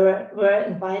were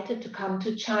invited to come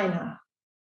to China.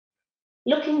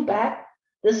 Looking back,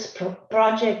 this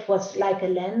project was like a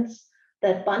lens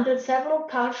that bundled several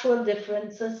cultural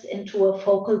differences into a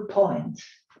focal point.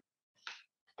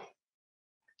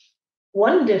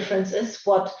 One difference is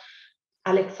what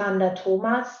Alexander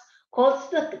Thomas calls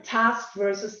the task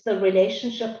versus the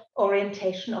relationship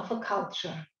orientation of a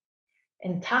culture.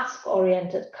 In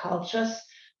task-oriented cultures,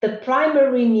 the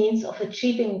primary means of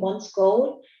achieving one's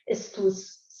goal is to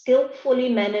skillfully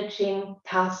managing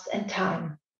tasks and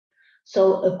time.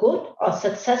 So a good or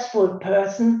successful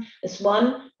person is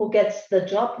one who gets the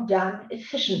job done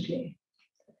efficiently.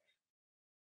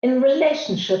 In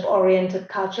relationship-oriented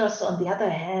cultures, on the other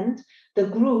hand, the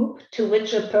group to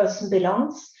which a person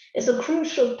belongs is a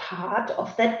crucial part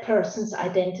of that person's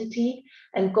identity,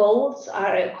 and goals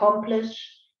are accomplished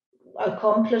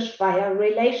via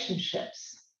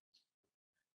relationships.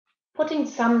 Putting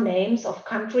some names of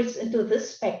countries into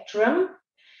this spectrum,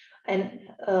 and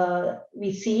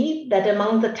we see that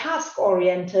among the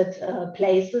task-oriented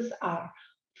places are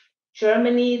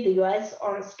Germany, the US,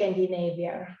 or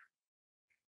Scandinavia.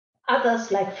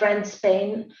 Others like France,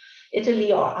 Spain,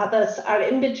 Italy, or others are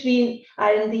in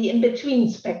the in-between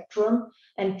spectrum,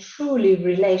 and truly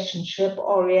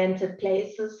relationship-oriented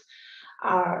places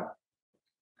are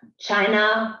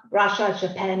China, Russia,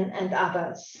 Japan, and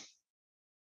others.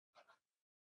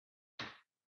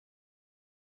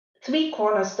 3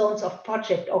 cornerstones of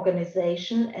project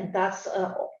organization, and thus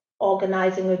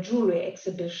organizing a jewelry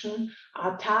exhibition,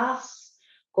 are tasks,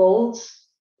 goals,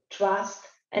 trust,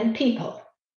 and people.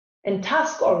 In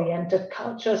task-oriented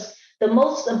cultures, the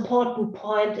most important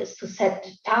point is to set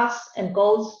tasks and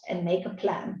goals and make a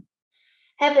plan.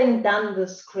 Having done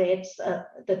this creates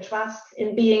the trust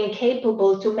in being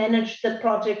capable to manage the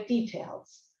project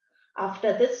details.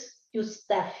 After this, you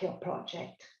staff your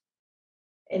project.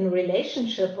 In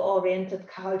relationship-oriented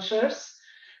cultures,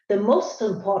 the most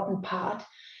important part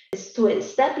is to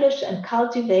establish and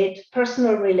cultivate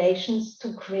personal relations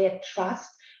to create trust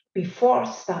before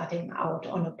starting out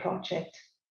on a project.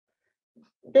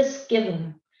 This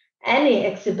given, any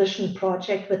exhibition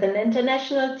project with an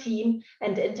international team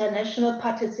and international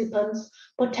participants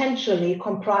potentially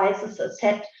comprises a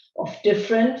set of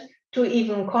different to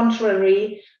even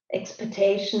contrary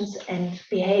expectations and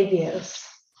behaviors.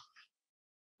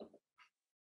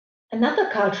 Another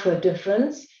cultural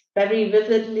difference, very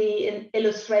vividly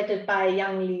illustrated by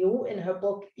Yang Liu in her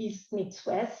book East Meets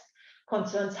West,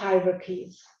 concerns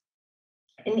hierarchies.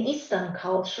 In Eastern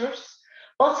cultures,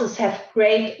 bosses have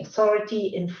great authority,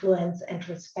 influence, and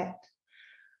respect.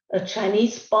 A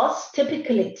Chinese boss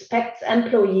typically expects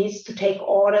employees to take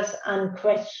orders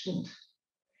unquestioned.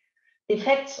 The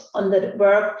effects on the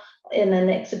work in an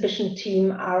exhibition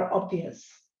team are obvious.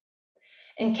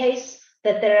 In case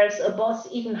that there is a boss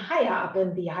even higher up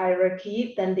in the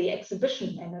hierarchy than the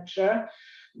exhibition manager,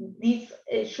 these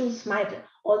issues might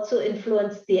also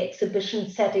influence the exhibition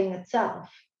setting itself.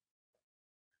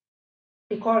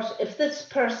 Because if this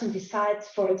person decides,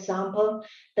 for example,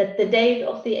 that the date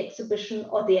of the exhibition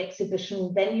or the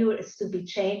exhibition venue is to be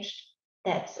changed,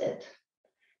 that's it.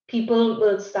 People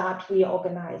will start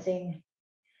reorganizing.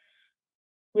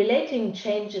 Relating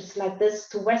changes like this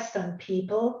to Western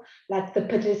people, like the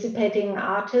participating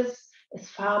artists, is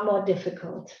far more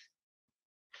difficult.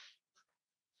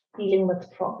 Dealing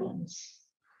with problems.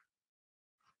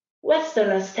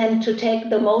 Westerners tend to take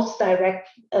the most direct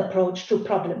approach to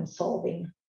problem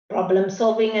solving. Problem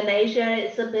solving in Asia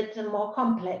is a bit more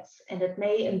complex, and it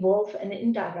may involve an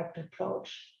indirect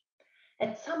approach.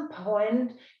 At some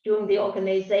point during the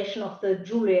organization of the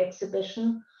jewelry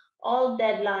exhibition, all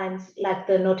deadlines, like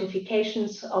the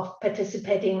notifications of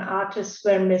participating artists,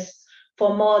 were missed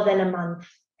for more than a month,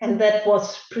 and that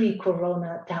was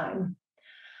pre-corona time.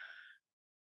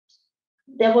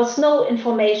 There was no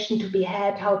information to be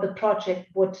had how the project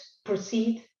would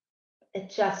proceed. It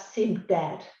just seemed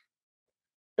dead.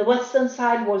 The Western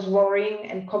side was worrying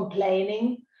and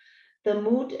complaining. The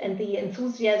mood and the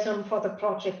enthusiasm for the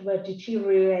project were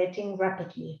deteriorating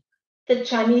rapidly. The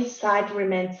Chinese side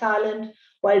remained silent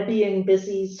while being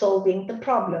busy solving the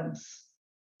problems.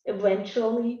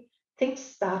 Eventually, things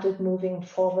started moving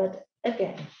forward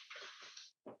again.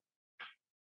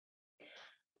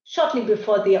 Shortly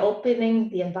before the opening,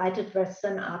 the invited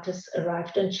Western artists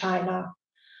arrived in China.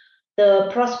 The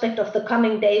prospect of the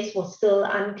coming days was still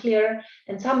unclear,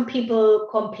 and some people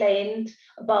complained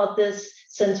about this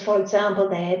since, for example,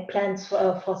 they had plans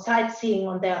for sightseeing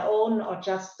on their own or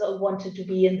just wanted to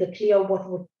be in the clear what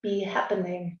would be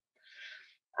happening.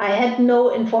 I had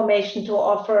no information to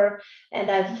offer, and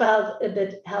I felt a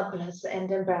bit helpless and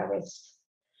embarrassed.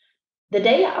 The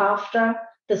day after,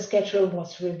 the schedule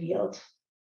was revealed.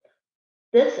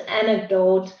 This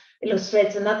anecdote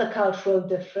illustrates another cultural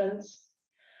difference.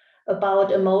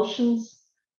 About emotions,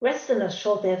 Westerners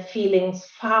show their feelings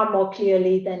far more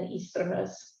clearly than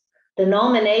Easterners. The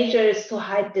norm in Asia is to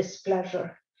hide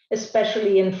displeasure,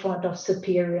 especially in front of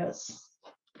superiors.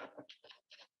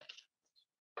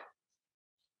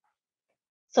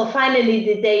 So finally,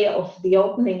 the day of the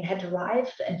opening had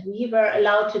arrived, and we were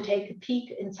allowed to take a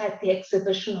peek inside the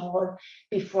exhibition hall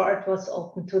before it was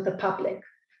open to the public.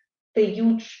 The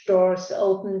huge doors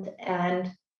opened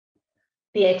and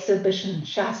the exhibition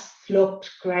just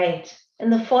looked great. In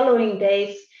the following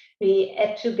days, we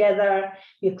ate together,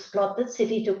 we explored the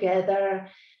city together.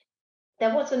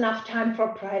 There was enough time for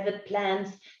private plans,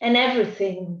 and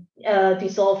everything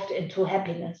dissolved into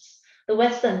happiness. The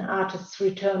Western artists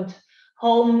returned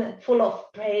home full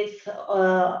of praise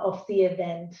of the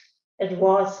event. It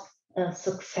was a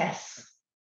success.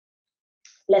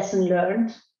 Lesson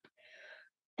learned.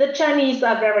 The Chinese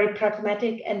are very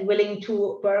pragmatic and willing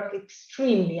to work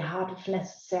extremely hard if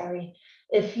necessary.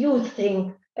 If you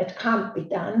think it can't be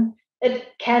done,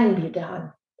 it can be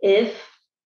done. If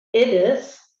it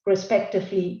is,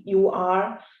 respectively, you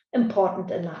are important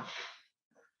enough.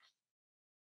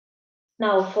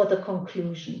 Now for the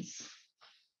conclusions.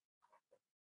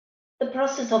 The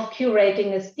process of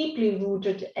curating is deeply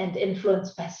rooted and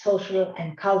influenced by social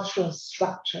and cultural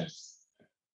structures.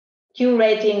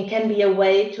 Curating can be a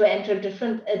way to enter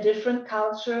a different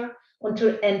culture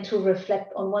and to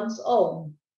reflect on one's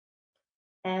own.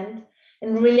 And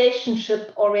in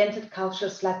relationship-oriented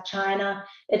cultures like China,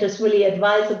 it is really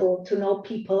advisable to know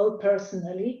people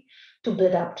personally to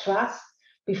build up trust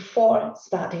before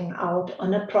starting out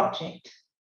on a project.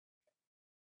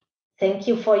 Thank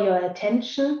you for your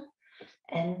attention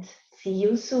and see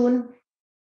you soon.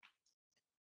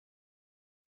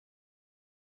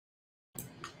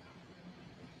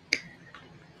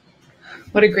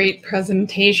 What a great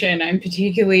presentation. I'm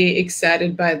particularly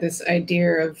excited by this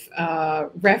idea of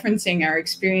referencing our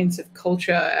experience of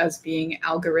culture as being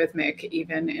algorithmic,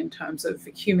 even in terms of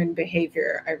human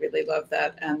behavior. I really love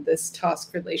that. And this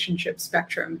task relationship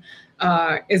spectrum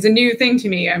is a new thing to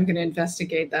me. I'm going to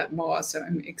investigate that more. So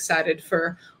I'm excited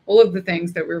for all of the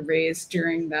things that were raised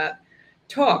during that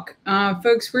talk.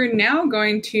 Folks, we're now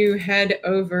going to head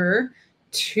over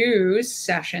to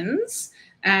sessions.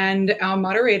 And our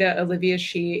moderator, Olivia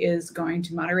Shih, is going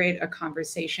to moderate a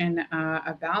conversation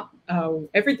about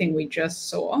everything we just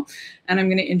saw. And I'm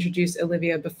going to introduce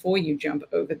Olivia before you jump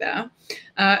over there.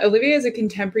 Olivia is a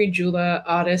contemporary jeweler,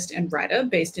 artist, and writer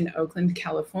based in Oakland,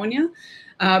 California.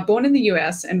 Born in the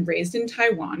US and raised in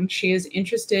Taiwan, she is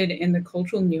interested in the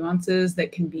cultural nuances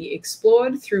that can be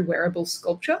explored through wearable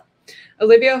sculpture.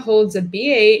 Olivia holds a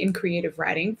BA in creative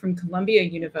writing from Columbia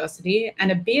University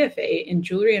and a BFA in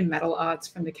jewelry and metal arts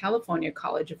from the California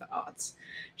College of Arts.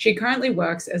 She currently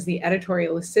works as the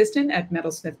editorial assistant at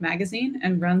Metalsmith Magazine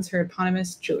and runs her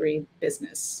eponymous jewelry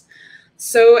business.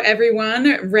 So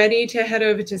everyone, ready to head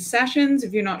over to sessions?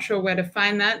 If you're not sure where to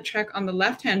find that, check on the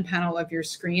left-hand panel of your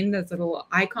screen. There's a little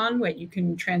icon where you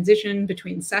can transition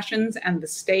between sessions and the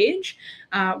stage.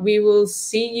 We will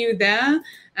see you there,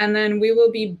 and then we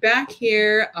will be back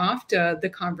here after the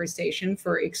conversation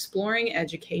for Exploring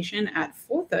Education at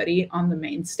 4:30 on the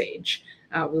main stage.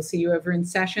 We'll see you over in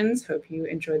sessions. Hope you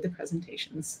enjoyed the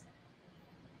presentations.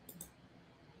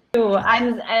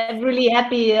 I'm really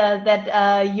happy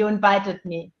that you invited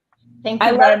me. Thank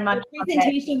you very much. The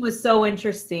presentation was so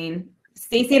interesting.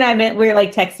 Stacy and I we were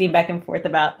like texting back and forth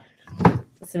about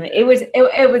it was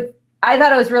I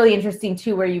thought it was really interesting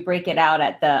too, where you break it out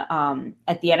at the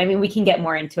end. I mean, we can get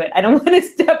more into it. I don't want to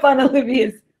step on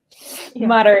Olivia's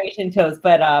moderation toes,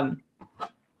 but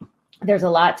there's a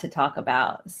lot to talk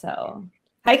about. So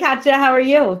hi Katja, how are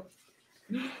you?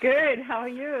 Good. How are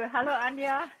you? Hello,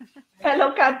 Anja.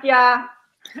 Hello, Katja.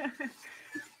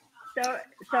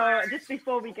 So just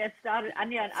before we get started,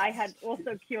 Anja and I had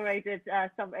also curated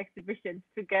some exhibitions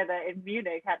together in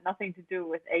Munich. Had nothing to do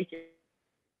with Asia.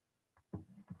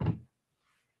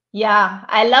 Yeah,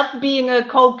 I love being a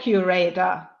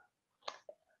co-curator.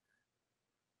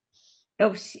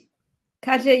 Oh,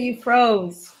 Katja, you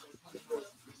froze.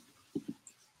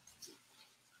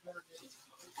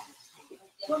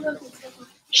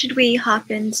 Should we hop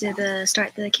into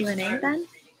start the Q&A then?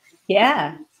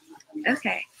 Yeah.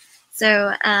 Okay.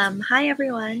 So hi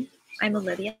everyone, I'm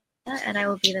Olivia and I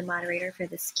will be the moderator for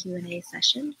this Q&A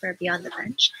session for Beyond the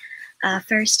Bench.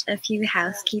 First, a few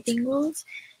housekeeping rules.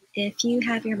 If you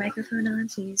have your microphone on,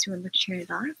 please remember to turn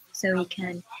it off so we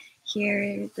can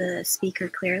hear the speaker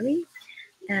clearly.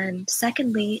 And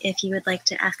secondly, if you would like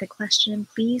to ask a question,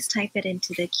 please type it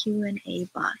into the Q&A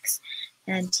box.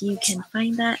 And you can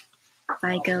find that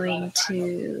by going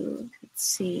to, let's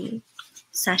see,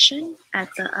 session at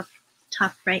the up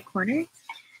top right corner.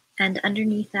 And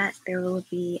underneath that, there will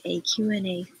be a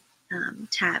Q&A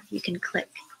tab you can click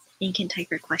and you can type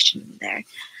your question there.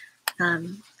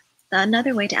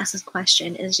 Another way to ask this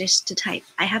question is just to type,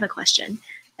 I have a question,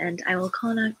 and I will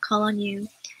call on you,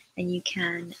 and you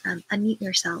can unmute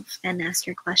yourself and ask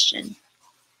your question.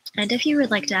 And if you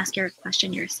would like to ask your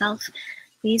question yourself,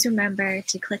 please remember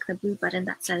to click the blue button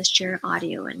that says share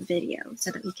audio and video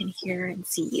so that we can hear and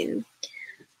see you.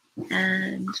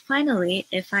 And finally,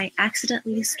 if I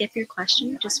accidentally skip your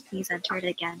question, just please enter it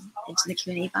again into the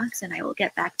Q&A box and I will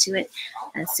get back to it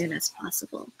as soon as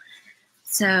possible.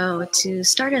 So to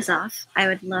start us off, I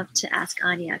would love to ask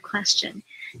Anja a question.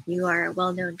 You are a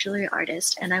well-known jewelry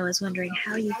artist, and I was wondering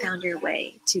how you found your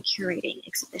way to curating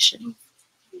exhibitions.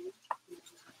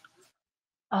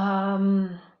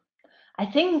 I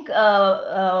think,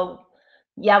 yeah,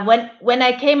 when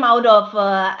I came out of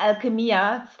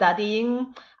Alchemia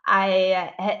studying,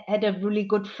 I had a really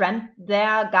good friend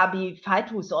there, Gabi Veit,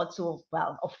 who's also,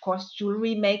 well, of course,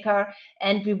 jewelry maker,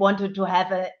 and we wanted to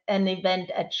have an event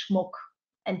at Schmuck.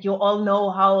 And you all know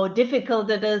how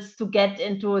difficult it is to get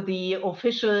into the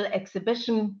official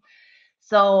exhibition.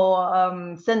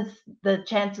 So since the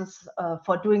chances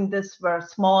for doing this were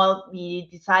small, we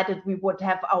decided we would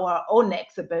have our own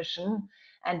exhibition,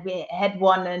 and we had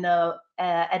one in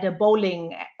at a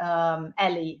bowling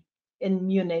alley in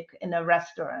Munich in a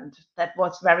restaurant. That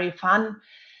was very fun,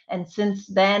 and since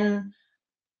then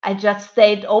I just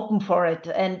stayed open for it,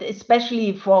 and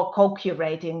especially for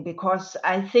co-curating, because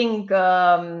I think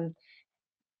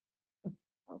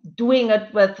doing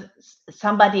it with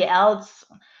somebody else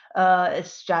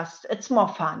it's more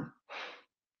fun.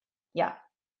 Yeah.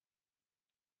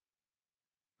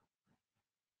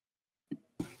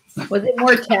 Was it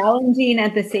more challenging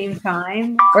at the same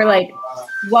time? Or like,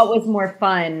 what was more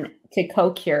fun to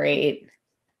co-curate?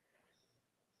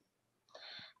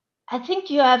 I think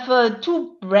you have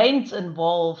two brains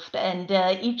involved, and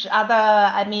each other,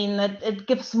 I mean, it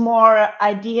gives more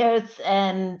ideas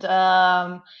and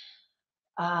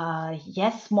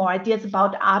yes, more ideas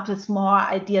about artists, more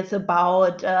ideas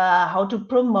about how to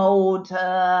promote,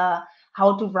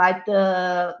 how to write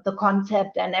the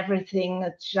concept and everything.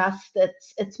 It's just,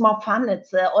 it's more fun.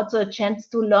 It's also a chance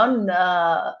to learn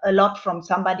a lot from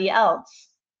somebody else.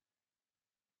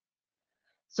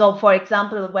 So, for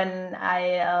example, when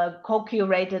I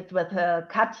co-curated with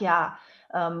Katja,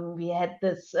 we had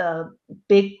this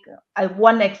big,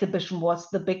 one exhibition was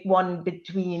the big one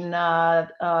between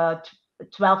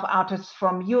 12 artists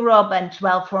from Europe and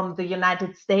 12 from the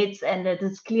United States. And it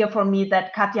is clear for me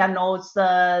that Katja knows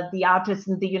the artists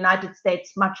in the United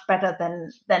States much better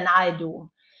than I do.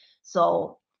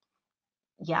 So,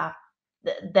 yeah,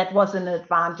 that was an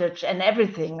advantage, and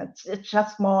everything. It's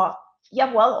just more,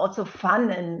 yeah, well, also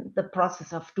fun in the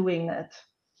process of doing it,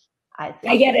 I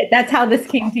think. I get it. That's how this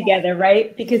came together,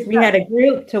 right? Because we had a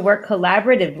group to work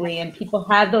collaboratively, and people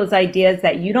have those ideas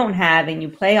that you don't have, and you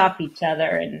play off each other.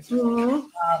 And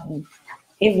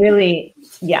it really,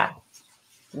 yeah,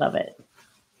 love it.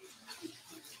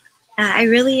 I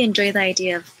really enjoy the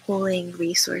idea of pooling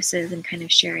resources and kind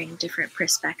of sharing different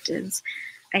perspectives.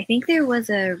 I think there was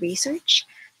a research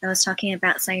that was talking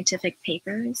about scientific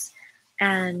papers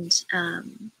and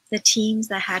the teams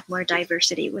that had more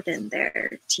diversity within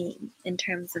their team in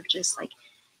terms of just like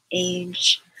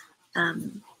age,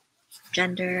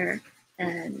 gender,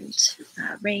 and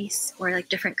race, or like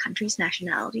different countries'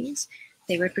 nationalities,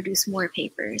 they would produce more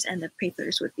papers, and the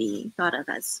papers would be thought of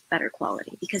as better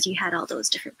quality because you had all those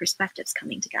different perspectives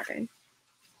coming together.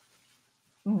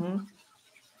 Mm-hmm.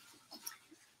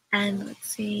 And let's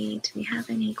see, do we have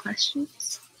any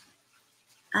questions?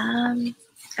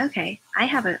 Okay, I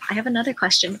have another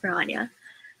question for Anja.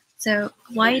 So,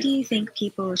 why do you think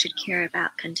people should care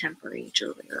about contemporary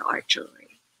jewelry or art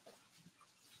jewelry?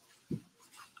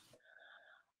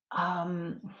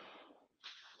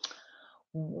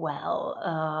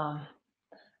 Well,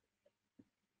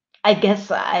 I guess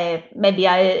I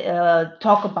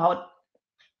talk about.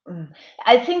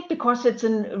 I think because it's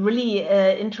a really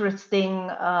interesting.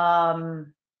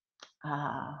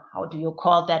 How do you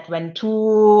call that when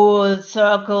two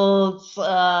circles?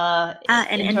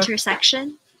 An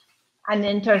intersection. An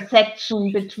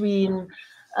intersection between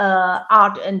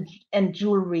art and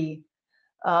jewelry,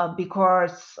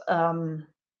 because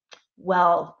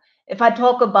well, if I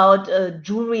talk about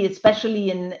jewelry,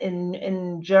 especially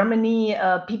in Germany,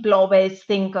 people always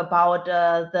think about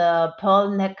the pearl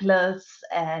necklace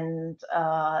and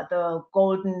the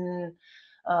golden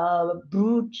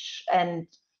brooch and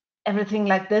everything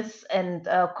like this. And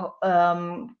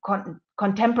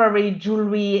contemporary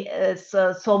jewelry is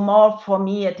so more for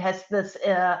me. It has this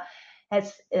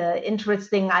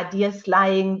interesting ideas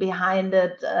lying behind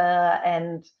it,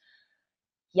 and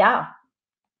yeah.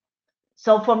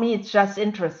 So for me, it's just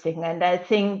interesting, and I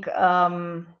think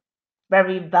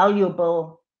very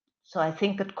valuable So I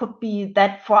think it could be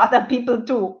that for other people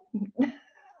too.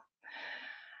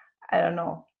 I don't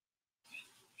know.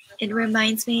 It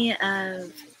reminds me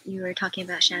of, you were talking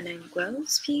about Shannon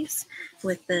Grove's piece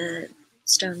with the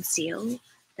stone seal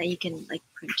that you can like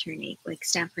print your name, like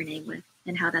stamp her name with,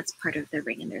 and how that's part of the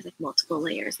ring, and there's like multiple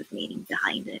layers of meaning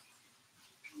behind it.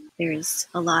 There's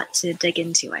a lot to dig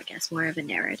into, I guess, more of a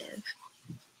narrative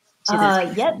to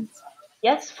those pieces.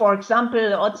 Yes, for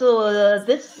example, also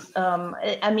this,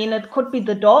 I mean, it could be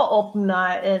the door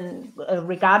opener in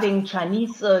regarding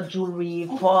Chinese jewelry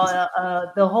for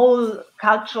the whole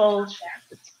cultural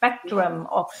spectrum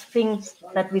of things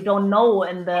that we don't know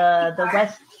in the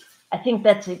West. I think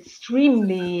that's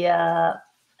extremely,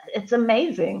 it's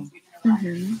amazing.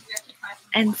 Mm-hmm.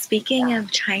 And speaking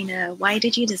of China, why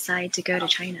did you decide to go to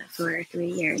China for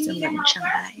 3 years and live in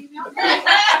Shanghai?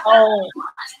 Oh,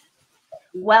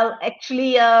 well,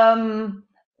 actually,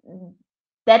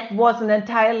 that wasn't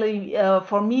entirely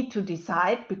for me to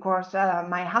decide, because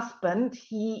my husband,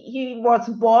 he was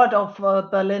bored of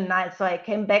Berlin. So I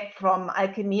came back from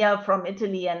Alchemia from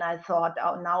Italy, and I thought,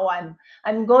 oh, now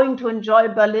I'm going to enjoy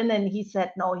Berlin. And he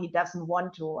said, no, he doesn't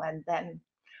want to. And then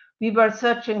we were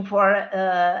searching for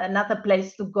another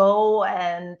place to go.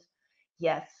 And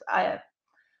yes,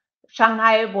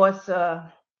 Shanghai was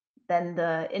then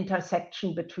the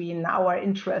intersection between our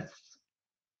interests.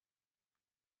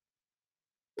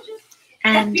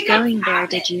 And going there,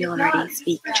 did you already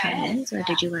speak Chinese, or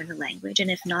did you learn the language?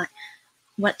 And if not,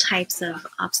 what types of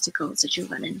obstacles did you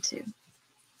run into?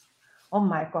 Oh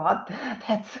my God,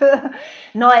 that's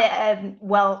no.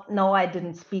 No, I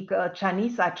didn't speak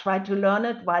Chinese. I tried to learn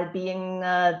it while being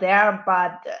there,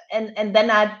 but and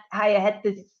then I had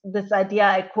this idea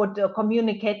I could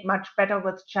communicate much better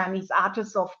with Chinese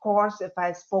artists, of course, if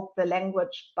I spoke the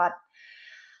language. But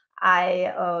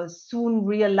I soon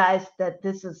realized that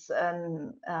this is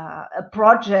a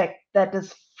project that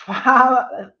is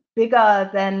far bigger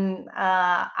than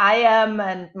I am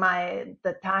and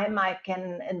the time I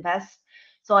can invest.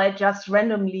 So I just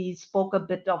randomly spoke a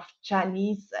bit of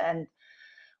Chinese, and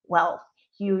well,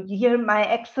 you hear my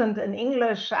accent in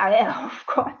English. I of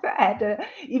course had an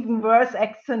even worse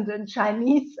accent in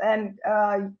Chinese, and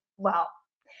well,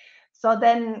 so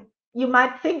then you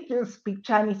might think you speak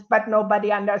Chinese, but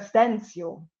nobody understands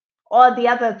you. Or the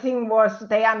other thing was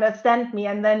they understand me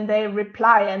and then they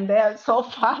reply, and they're so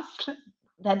fast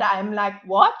that I'm like,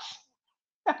 what?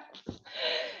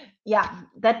 Yeah,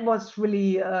 that was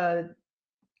really, that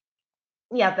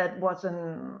was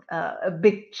a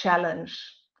big challenge.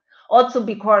 Also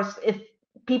because if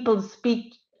people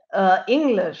speak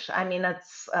English, I mean,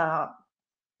 it's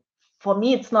for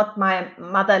me, it's not my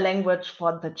mother language.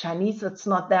 For the Chinese, it's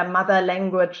not their mother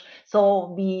language.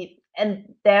 So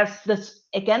and there's this,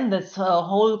 again, this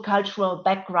whole cultural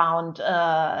background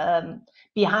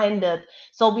behind it.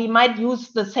 So we might use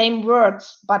the same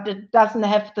words, but it doesn't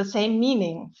have the same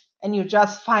meaning. And you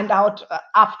just find out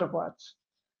afterwards.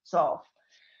 So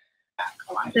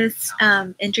this,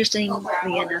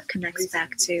 interestingly enough, connects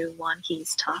back to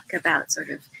WanHee's talk about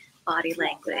sort of body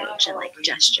language and like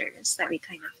gestures that we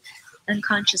kind of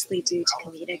unconsciously do to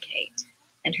communicate,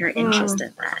 and her interest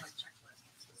in that.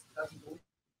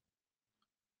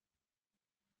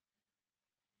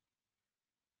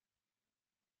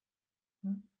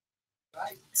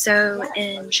 So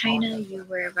in China, you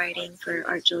were writing for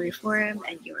Art Jewelry Forum,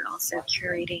 and you were also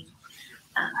curating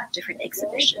different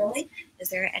exhibitions. Is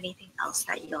there anything else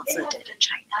that you also did in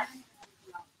China?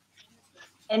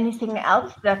 Anything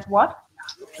else that what?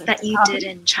 That you did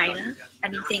in China?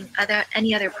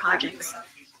 Any other projects?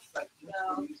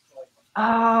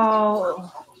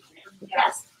 Oh,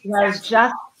 well,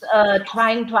 just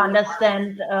trying to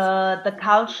understand the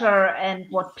culture and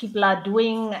what people are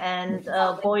doing, and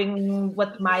going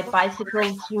with my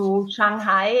bicycle through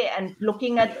Shanghai and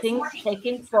looking at things,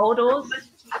 taking photos,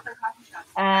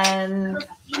 and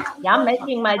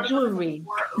making my jewelry.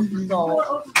 Mm-hmm.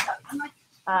 So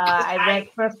I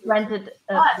first rented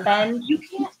a bench,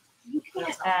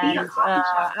 and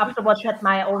afterwards had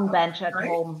my own bench at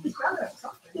home.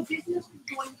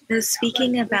 So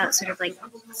speaking about sort of like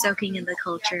soaking in the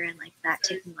culture and like that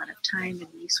taking a lot of time and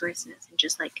resources and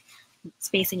just like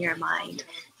space in your mind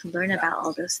to learn about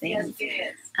all those things,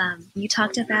 you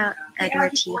talked about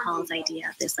Edward T. Hall's idea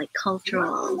of this like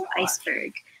cultural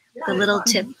iceberg, the little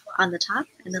tip on the top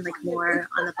and then like more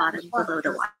on the bottom below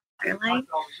the waterline.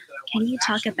 Can you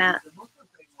talk about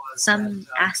some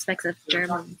aspects of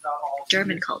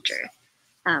German culture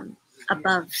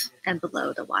above and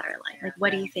below the waterline? Like,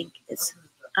 what do you think is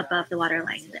above the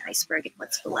waterline in the iceberg and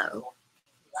what's below?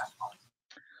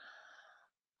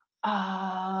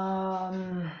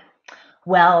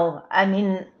 Well, I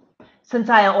mean, since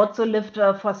I also lived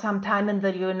for some time in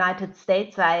the United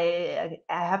States, I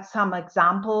have some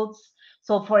examples.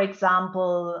 So, for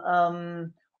example,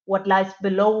 what lies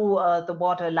below the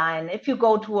waterline. If you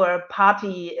go to a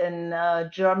party in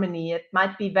Germany, it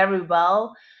might be very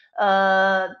well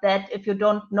that if you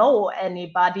don't know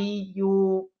anybody,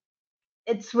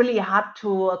 it's really hard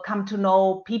to come to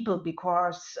know people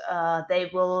because they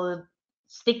will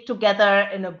stick together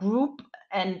in a group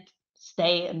and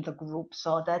stay in the group.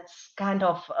 So that's kind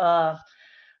of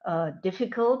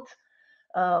difficult.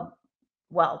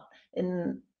 Well,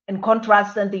 in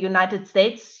contrast, in the United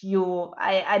States,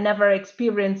 I never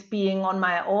experienced being on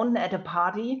my own at a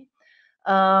party.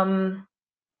 Then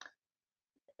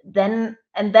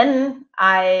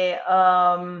I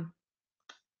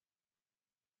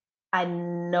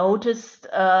noticed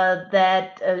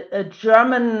that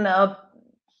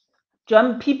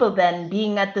German people then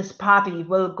being at this party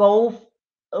will go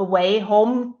away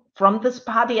home from this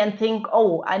party and think,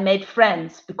 oh, I made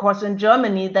friends. Because in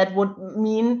Germany, that would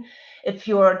mean if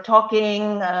you're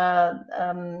talking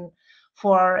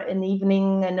for an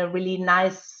evening in a really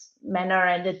nice manner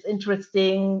and it's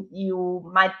interesting, you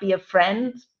might be a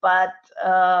friend. But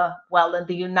well, in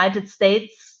the United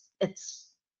States,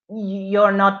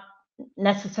 you're not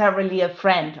necessarily a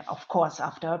friend, of course,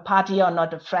 after a party you're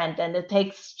not a friend, and it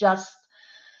takes just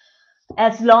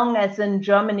as long as in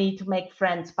Germany to make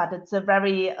friends, but it's a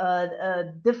very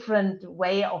different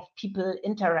way of people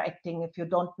interacting if you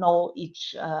don't know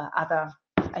each other.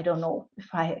 I don't know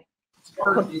if I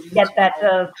could get that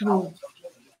through.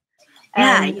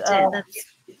 Yeah, you did. That's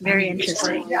very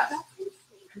interesting.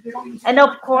 And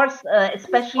of course,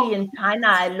 especially in China,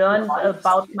 I learned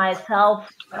about myself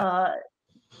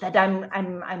that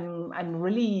I'm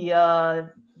really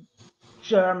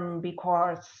German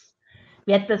because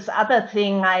we had this other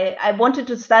thing. I wanted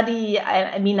to study.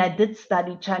 I mean, I did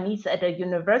study Chinese at a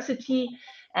university,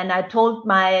 and I told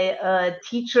my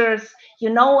teachers,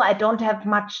 I don't have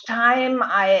much time.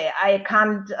 I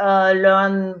can't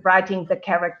learn writing the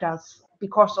characters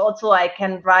because also I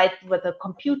can write with a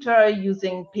computer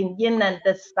using pinyin and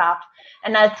this stuff.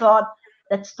 And I thought,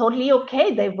 that's totally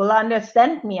okay. They will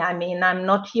understand me. I mean, I'm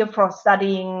not here for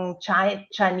studying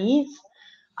Chinese.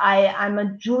 I'm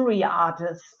a jewelry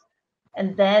artist.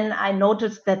 And then I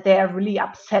noticed that they are really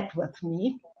upset with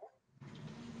me.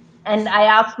 And I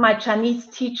asked my Chinese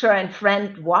teacher and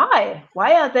friend, why?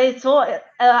 Why are they so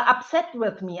upset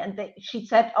with me? And she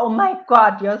said, oh my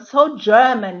God, you're so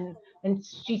German. And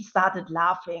she started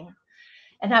laughing.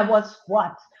 And I was,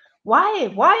 what? Why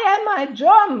am I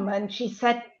German? And she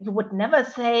said, you would never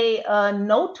say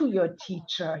no to your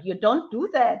teacher. You don't do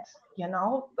that, and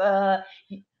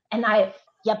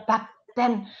but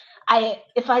then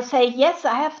if I say yes,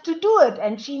 I have to do it.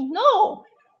 And she, no,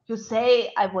 you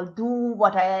say, I will do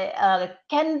what I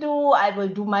can do. I will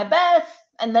do my best.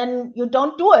 And then you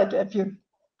don't do it if you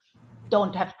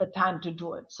don't have the time to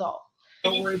do it. So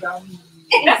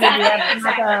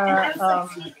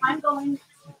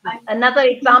another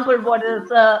example, what is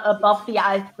above the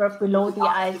iceberg, below the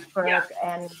iceberg,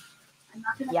 and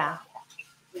yeah.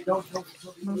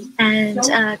 And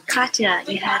Katya,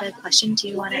 you had a question. Do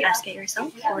you want to ask it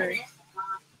yourself, or?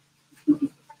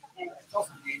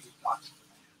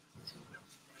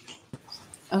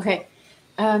 Okay.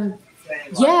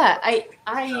 Yeah, I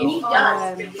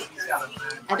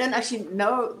don't actually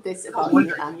know this about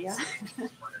you, Anja,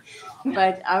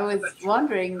 but I was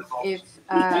wondering if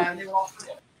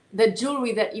the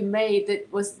jewelry that you made,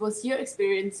 that was your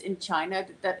experience in China,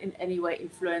 did that in any way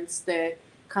influence the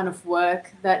kind of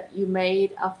work that you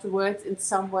made afterwards in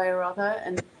some way or other?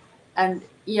 And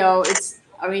it's,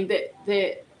 I mean,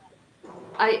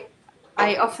 I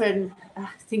often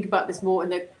think about this more in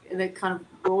the kind of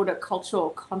broader cultural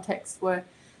context where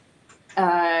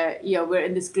we're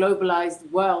in this globalized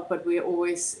world, but we're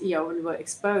always when we're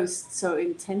exposed so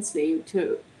intensely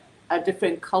to a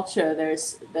different culture,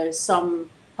 there's some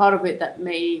part of it that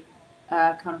may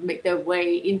kind of make their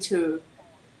way into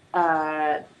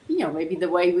maybe the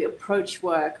way we approach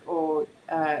work, or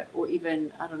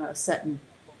even a certain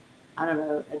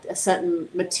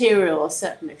material, a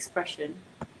certain expression.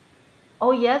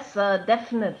 Oh yes,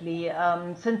 definitely.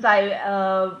 Since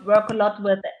I work a lot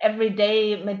with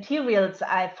everyday materials,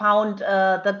 I found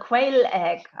the quail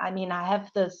egg. I mean, I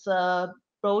have this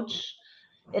brooch.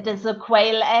 It is a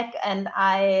quail egg, and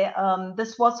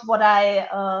this was what I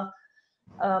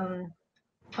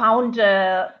found.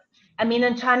 I mean,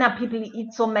 in China, people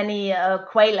eat so many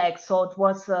quail eggs, so it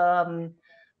was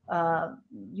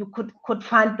you could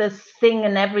find this thing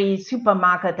in every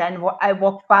supermarket, and I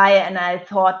walked by and I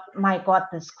thought, my God,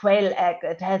 this quail egg,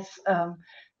 it has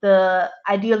the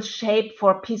ideal shape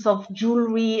for a piece of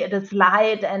jewelry. It is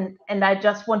light, and I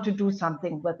just want to do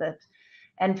something with it.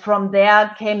 And from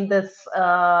there came this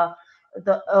a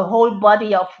whole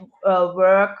body of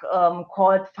work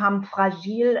called Femme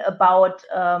Fragile, about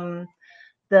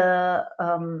the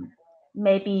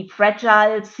maybe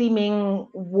fragile seeming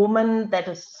woman that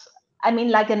is, I mean,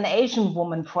 like an Asian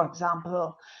woman, for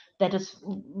example, that is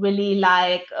really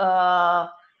like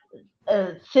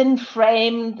thin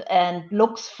framed and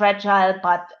looks fragile,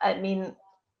 but I mean,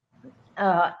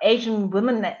 Asian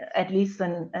women, at least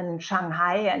in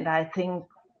Shanghai, and I think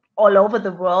all over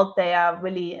the world, they are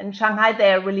really, in Shanghai,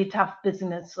 they are really tough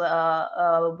business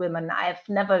women. I've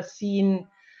never seen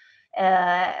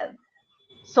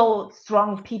so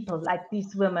strong people like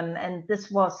these women. And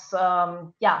this was,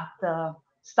 the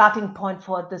starting point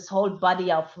for this whole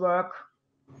body of work.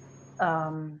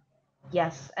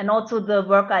 Yes, and also the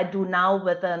work I do now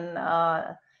with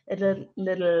a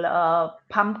little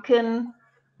pumpkin,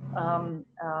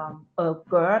 a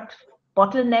gourd,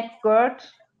 bottleneck gourd,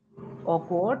 or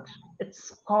gourd,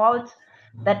 it's called.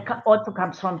 That also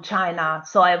comes from China.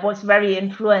 So I was very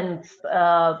influenced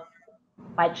by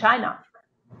China.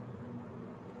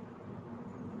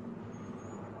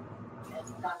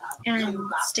 And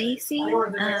Stacy,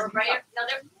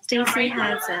 Stacy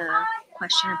has a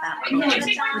question about culture. Would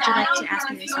you like to ask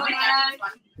me yourself?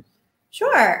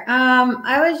 Sure.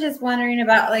 I was just wondering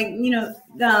about, like,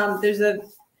 there's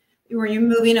where you're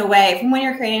moving away from, when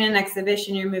you're creating an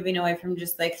exhibition, you're moving away from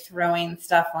just like throwing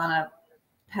stuff on a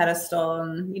pedestal,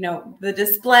 and the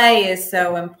display is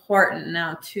so important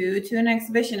now to an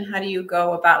exhibition. How do you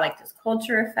go about, like, this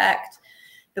culture effect,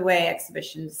 the way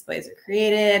exhibition displays are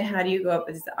created? How do you go up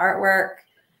with the artwork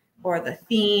or the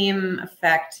theme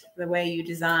affect the way you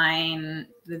design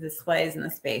the displays in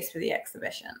the space for the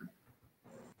exhibition?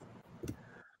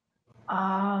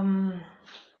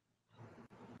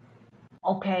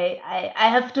 Okay, I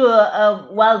have to,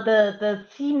 well, the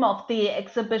theme of the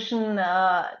exhibition,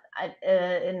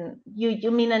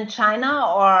 you mean in China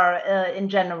or in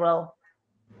general?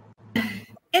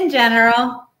 In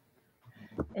general.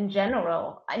 In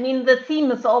general. I mean, the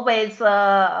theme is always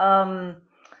found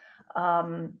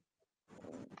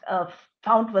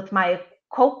with my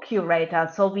co-curator.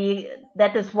 So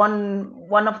that is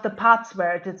one of the parts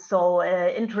where it is so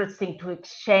interesting to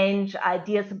exchange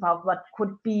ideas about what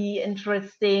could be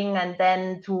interesting, and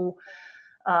then to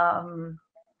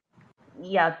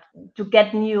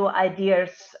get new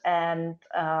ideas. And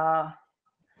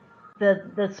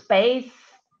the space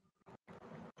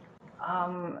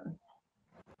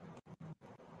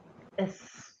is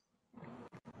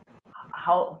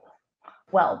how.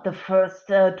 Well, the first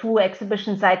two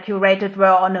exhibitions I curated were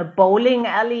on a bowling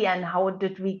alley, and how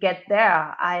did we get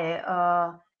there?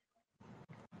 I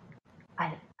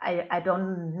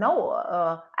don't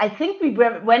know. I think we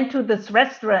went to this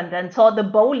restaurant and saw the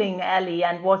bowling alley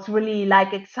and was really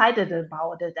like excited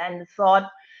about it, and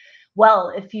thought,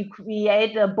 well, if you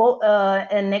create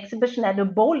an exhibition at a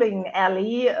bowling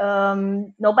alley,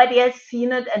 nobody has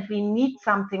seen it, and we need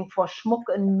something for Schmuck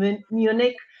in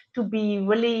Munich to be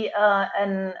really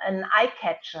an eye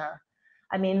catcher.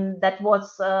 I mean, that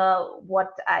was what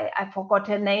I forgot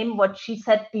her name, what she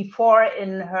said before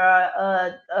in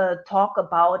her talk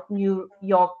about New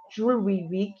York Jewelry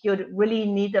Week. You really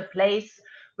need a place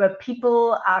where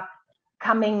people are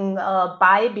coming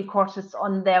by because it's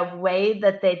on their way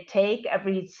that they take.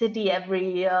 Every city,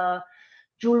 every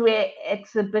jewelry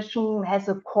exhibition has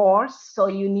a course, so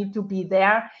you need to be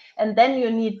there. And then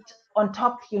you need, on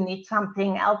top, you need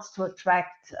something else to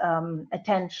attract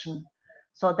attention.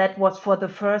 So that was for the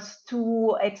first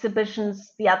two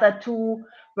exhibitions. The other two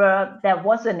were, there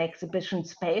was an exhibition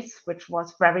space, which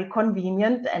was very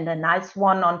convenient, and a nice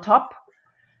one on top.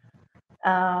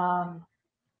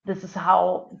 This is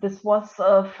how this was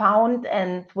found.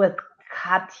 And with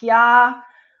Katja,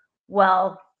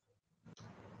 well,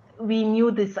 we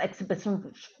knew this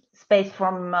exhibition space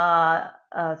from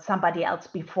somebody else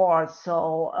before.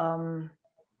 So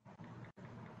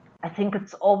I think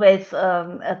it's always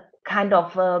a kind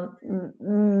of a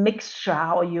mixture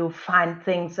how you find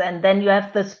things. And then you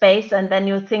have the space, and then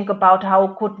you think about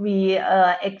how could we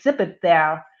exhibit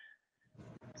there.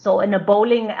 So in a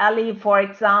bowling alley, for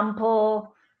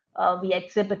example, we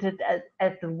exhibited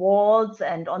at the walls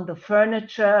and on the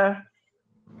furniture.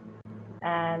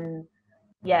 And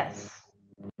yes,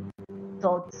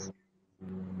 so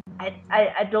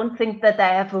I don't think that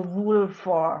I have a rule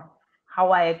for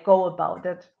how I go about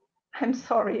it. I'm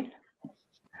sorry.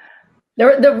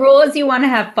 The rule is you want to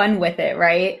have fun with it,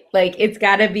 right? Like it's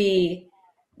got to be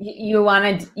you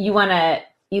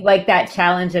like that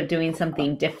challenge of doing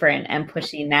something different and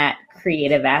pushing that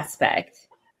creative aspect.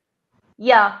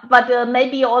 Yeah, but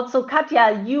maybe also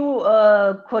Katja, you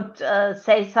could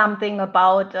say something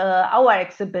about our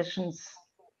exhibitions.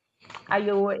 Are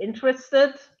you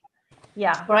interested?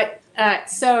 Yeah. Right.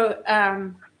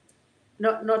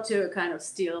 Not to kind of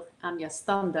steal Anja's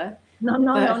thunder. No.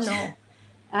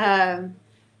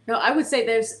 No, I would say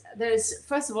there's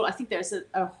first of all, I think there's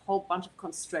a whole bunch of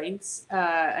constraints,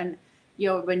 and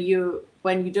when you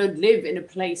don't live in a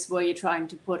place where you're trying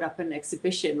to put up an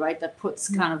exhibition, right, that puts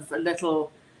kind of a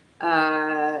little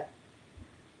a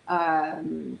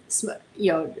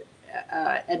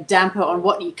damper on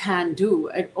what you can do.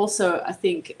 And also, I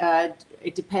think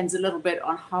it depends a little bit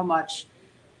on how much.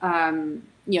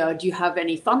 Do you have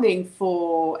any funding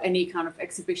for any kind of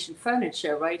exhibition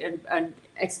furniture, right? And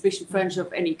exhibition furniture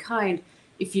of any kind,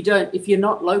 if you're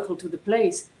not local to the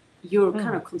place, you're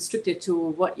kind of constricted to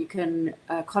what you can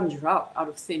conjure up out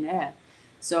of thin air.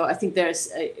 So I think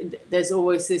there's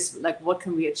always this, like, what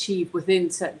can we achieve within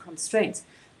certain constraints?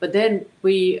 But then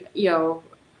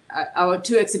our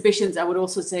two exhibitions, I would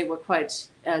also say, were quite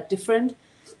different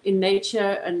in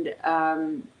nature,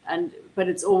 but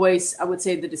it's always, I would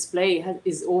say, the display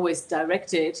is always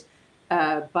directed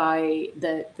by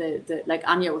the like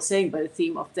Anja was saying, by the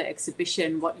theme of the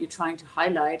exhibition, what you're trying to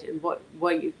highlight and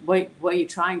where you're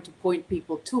trying to point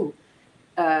people to,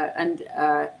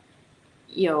 I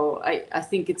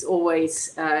think it's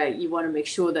always you want to make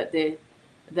sure that the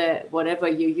whatever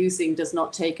you're using does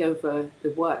not take over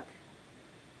the work.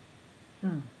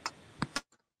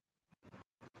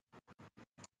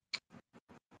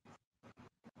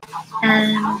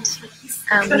 And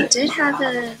we did have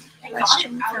a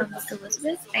question from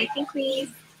Elizabeth. I think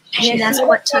she asked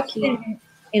what took you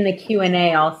in the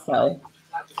Q&A also.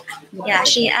 Yeah,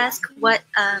 she asked what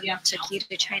took you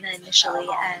to China initially,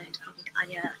 and I think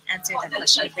Anja answered that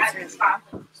question a bit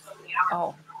earlier.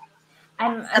 Oh,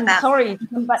 I'm sorry,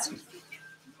 but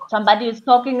somebody is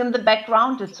talking in the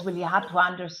background. It's really hard to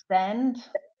understand.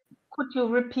 Could you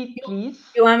repeat, please?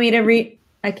 You want me to read?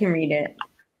 I can read it.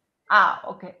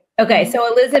 Okay. Okay, so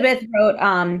Elizabeth wrote,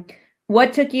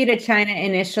 what took you to China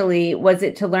initially? Was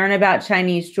it to learn about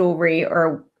Chinese jewelry,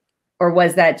 or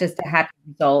was that just a happy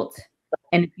result?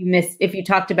 And if you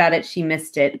talked about it, she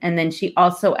missed it. And then she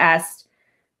also asked,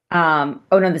 oh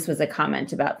no, this was a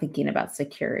comment about thinking about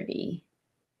security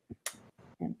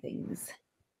and things.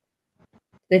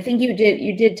 I think you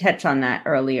did touch on that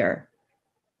earlier.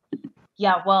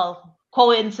 Yeah, well,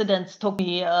 coincidence took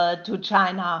me to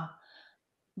China.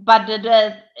 But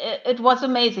it was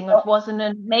amazing. It was an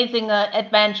amazing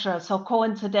adventure. So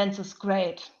coincidence is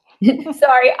great.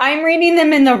 Sorry, I'm reading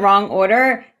them in the wrong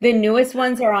order. The newest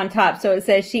ones are on top. So it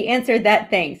says, she answered that,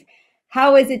 thanks.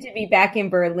 How is it to be back in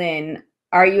Berlin?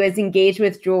 Are you as engaged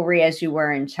with jewelry as you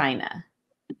were in China?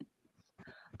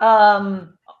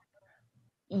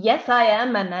 Yes, I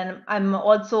am. And I'm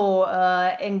also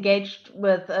engaged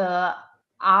with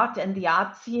art and the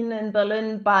art scene in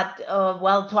Berlin. But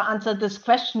well, to answer this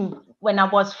question, when I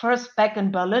was first back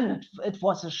in Berlin, it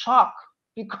was a shock,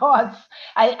 because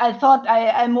I thought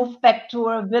I moved back to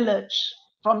a village.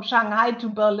 From Shanghai to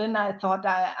Berlin, I thought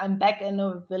I'm back in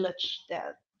a village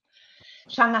there.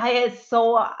 Shanghai is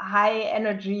so high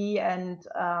energy, and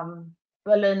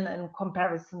Berlin in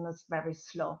comparison is very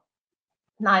slow.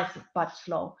 Nice, but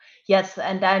slow. Yes,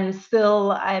 and I'm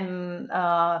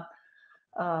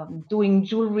doing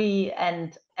jewelry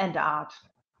and art.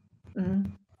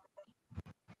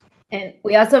 And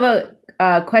we also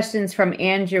have questions from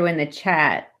Andrew in the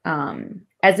chat.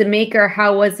 As a maker,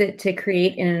 how was it to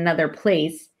create in another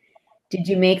place? Did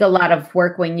you make a lot of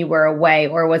work when you were away,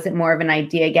 or was it more of an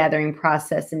idea gathering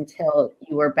process until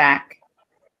you were back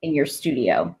in your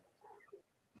studio?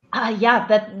 Yeah,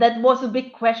 that was a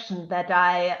big question that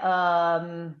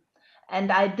and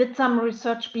I did some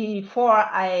research before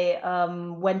I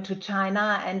went to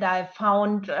China, and I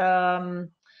found a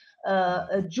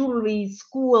jewelry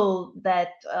school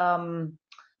that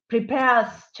prepares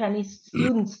Chinese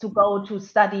students to go to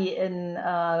study in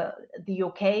the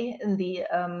UK in the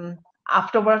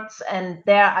afterwards. And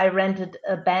there I rented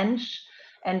a bench,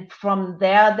 and from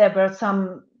there were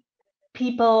some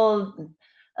people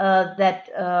that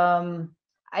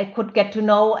I could get to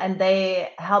know, and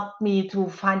they helped me to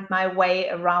find my way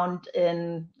around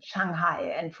in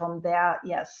Shanghai. And from there,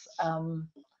 yes,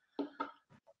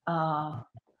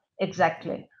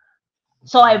 exactly.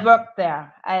 So I worked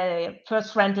there. I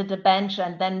first rented a bench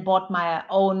and then bought my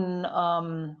own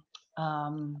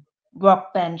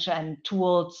workbench and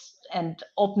tools and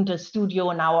opened a studio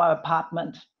in our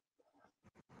apartment.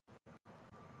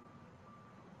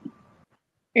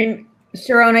 And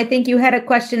Sharon, I think you had a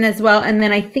question as well. And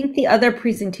then I think the other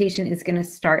presentation is going to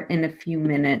start in a few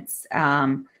minutes.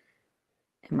 Am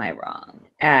I wrong?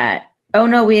 Oh,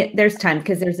 no, there's time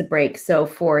because there's a break. So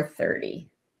 4:30.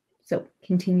 So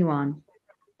continue on.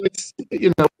 It's,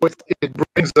 you know, it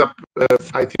brings up,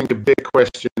 I think, a big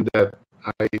question that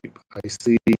I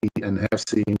see and have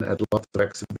seen at lots of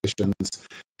exhibitions.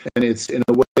 And it's in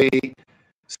a way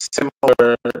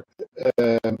similar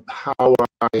how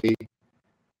I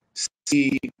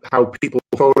see how people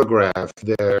photograph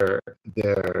their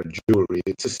jewelry.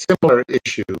 It's a similar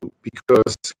issue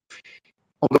because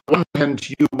on the one hand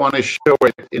you want to show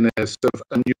it in a sort of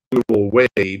unusual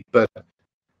way, but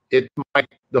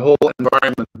the whole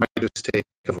environment might just take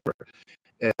over.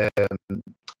 And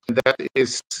that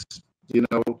is, you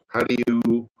know, how do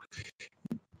you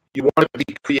want to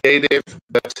be creative,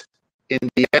 but in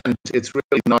the end, it's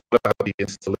really not about the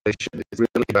installation. It's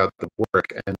really about the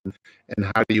work, and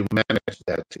how do you manage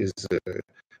that is,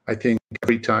 I think,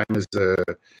 every time is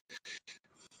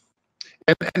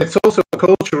and it's also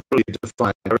culturally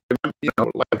defined. I remember, you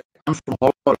know, like I'm from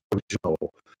Holland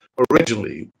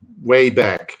originally, way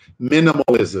back,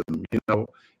 minimalism, you know,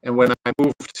 and when I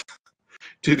moved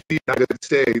to the United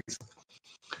States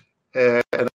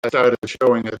and I started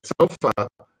showing a sofa,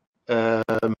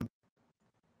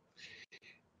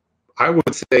 I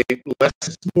would say less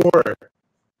is more.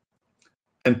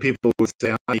 And people would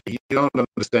say, oh, you don't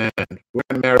understand. We're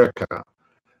in America.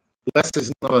 Less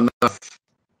is not enough.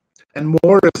 And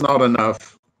more is not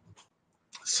enough.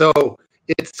 So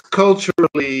it's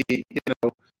culturally, you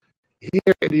know,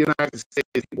 here in the United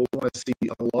States, people want to see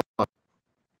a lot.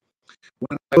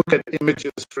 When I look at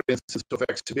images, for instance, of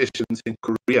exhibitions in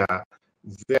Korea,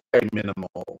 very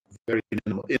minimal in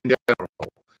general.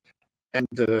 And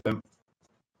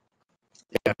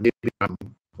yeah, maybe I'm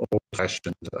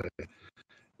old-fashioned.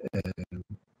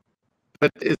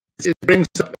 But it brings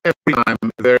up every time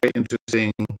a very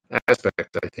interesting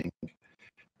aspect, I think.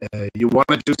 You want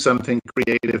to do something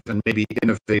creative and maybe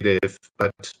innovative,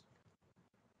 but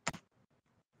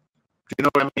do you know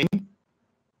what I mean?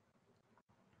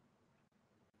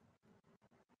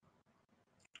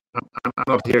 I'm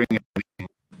not hearing anything.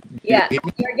 Yeah,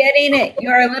 you're getting it.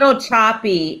 You're a little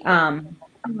choppy,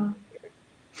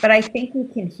 but I think we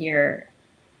can hear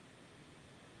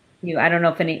you. I don't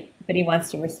know if anybody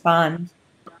wants to respond,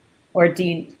 or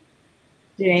did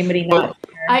anybody not?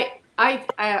 Well,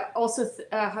 I also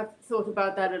have thought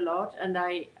about that a lot, and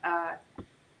I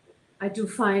do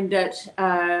find that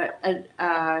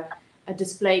a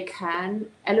display can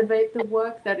elevate the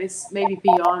work that is maybe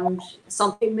beyond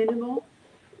something minimal.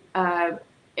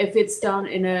 If it's done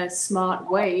in a smart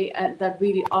way and that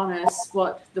really honors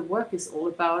what the work is all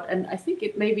about. And I think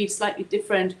it may be slightly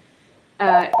different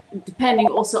depending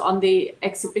also on the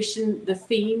exhibition, the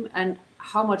theme, and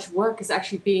how much work is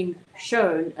actually being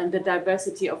shown and the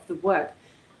diversity of the work.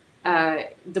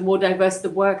 The more diverse the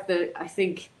work, I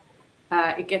think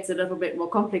it gets a little bit more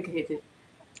complicated.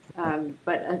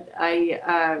 But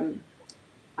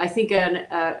I think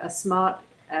a smart,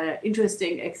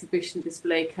 interesting exhibition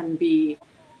display can be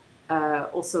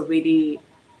also really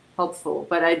helpful.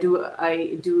 But I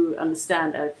do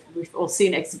understand that we've all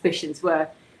seen exhibitions where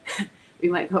we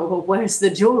might go, well, where's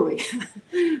the jewelry?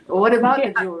 Or what about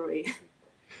the jewelry?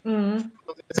 Mm-hmm.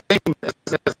 The same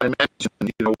as I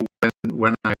mentioned, you know,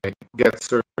 when I get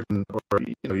certain, or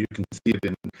you know, you can see it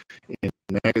in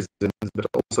magazines, but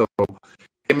also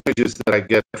images that I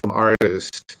get from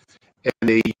artists, and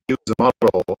they use a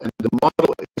model, and the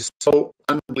model is so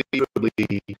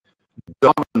unbelievably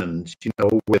dominant, you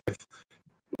know, with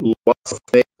lots of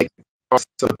makeup, lots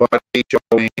of body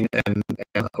showing, and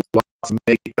lots of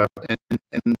makeup,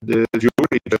 and the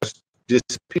jewelry just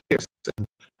disappears.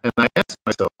 And I ask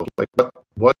myself, like,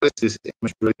 what is this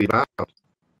image really about?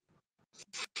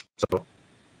 So,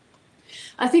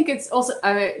 I think it's also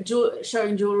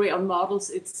showing jewelry on models.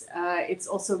 It's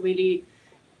also really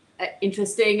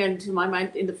interesting, and to my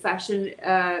mind, in the fashion,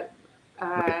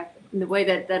 in the way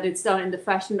that it's done in the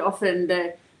fashion, often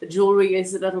the jewelry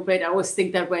is a little bit. I always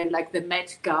think that when like the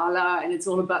Met Gala, and it's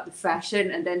all about the fashion,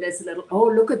 and then there's a little, oh,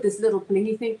 look at this little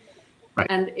blingy thing, right.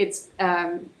 And it's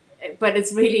but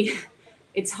it's really.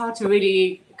 It's hard to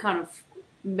really kind of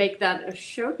make that a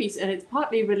showpiece, and it's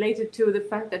partly related to the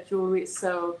fact that jewelry is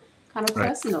so kind of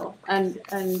personal and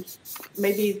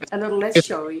maybe a little less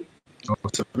showy.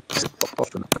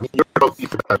 Often, I mean, you're talking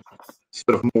about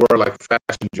sort of more like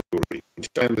fashion jewelry, which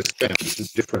I understand is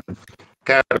a different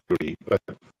category, but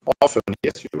often,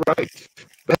 yes, you're right.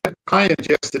 That client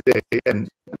yesterday, and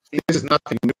this is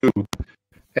nothing new,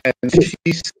 and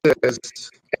she says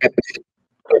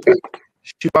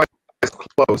she buys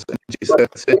clothes, and she said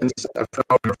since I've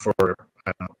known her for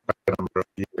I don't know, quite a number of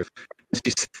years,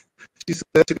 she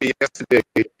said to me yesterday,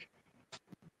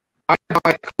 I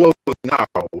buy clothes now,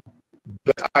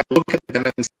 but I look at them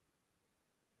and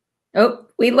Oh,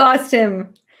 we lost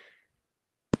him.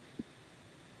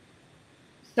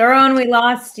 Sharon, we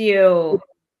lost you.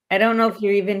 I don't know if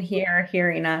you're even here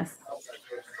hearing us.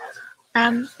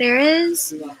 There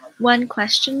is one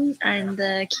question in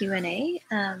the Q&A.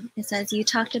 It says, you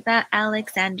talked about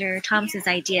Alexander Thomas's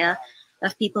idea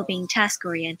of people being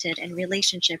task-oriented and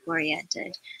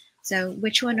relationship-oriented. So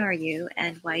which one are you,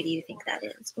 and why do you think that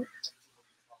is?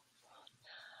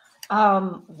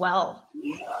 Well,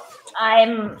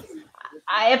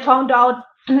 I found out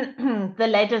the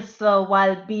latest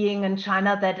while being in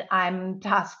China that I'm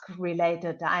task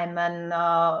related. I'm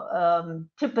an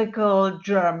typical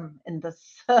germ in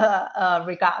this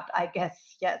regard, I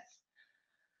guess. Yes,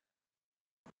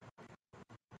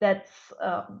 that's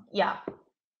yeah.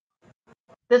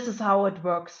 This is how it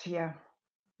works here.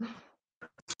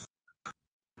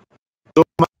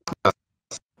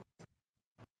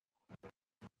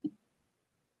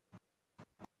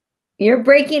 You're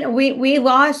breaking. We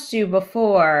lost you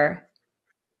before,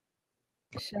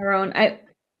 Sharon. I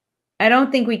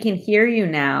don't think we can hear you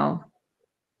now.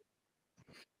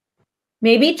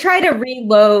 Maybe try to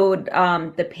reload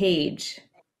the page.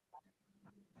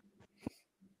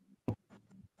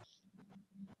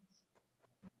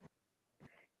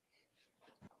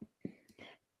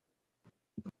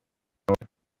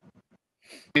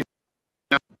 It's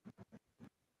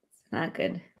not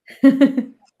good.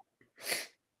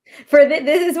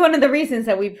 This is one of the reasons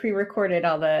that we pre-recorded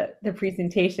all the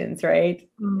presentations, right?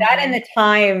 Mm-hmm. That and the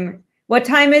time. What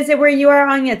time is it where you are,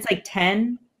 Anja? It's like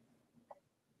 10?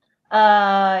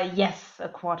 Yes,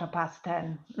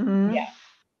 10:15. Mm-hmm. Yeah.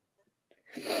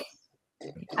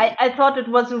 I thought it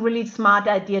was a really smart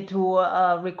idea to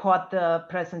record the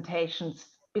presentations,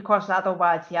 because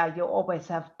otherwise, yeah, you always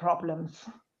have problems.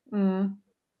 Mm.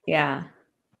 Yeah.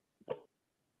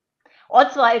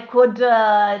 Also, I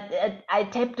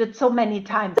taped it so many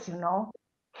times, you know.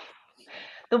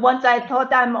 The ones I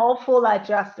thought I'm awful, I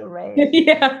just erased.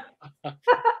 Yeah.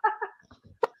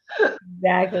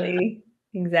 Exactly.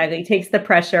 Exactly. Takes the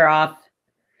pressure off.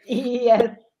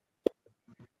 Yes.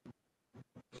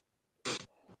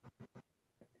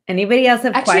 Anybody else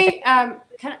have Actually, questions?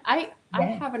 I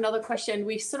have another question.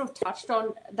 We sort of touched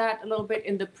on that a little bit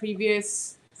in the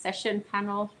previous session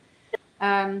panel.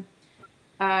 And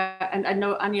I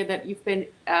know, Anja, that you've been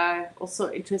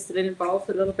also interested and involved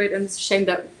a little bit, and it's a shame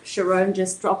that Sharon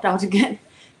just dropped out again.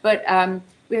 But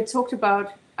we had talked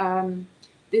about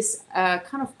this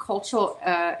kind of cultural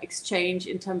exchange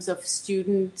in terms of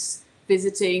students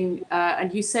visiting,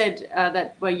 and you said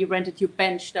that where you rented your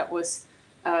bench, that was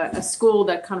a school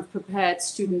that kind of prepared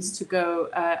students to go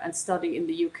and study in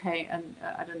the UK and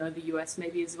I don't know, the US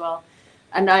maybe as well.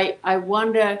 And I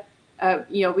wonder,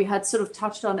 you know, we had sort of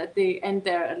touched on at the end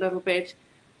there a little bit.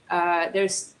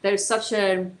 There's such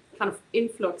a kind of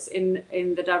influx in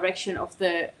the direction of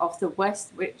the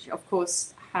West, which of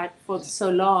course had for so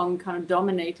long kind of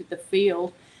dominated the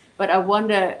field. But I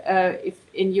wonder if,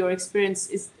 in your experience,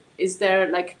 is there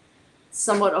like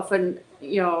somewhat of an,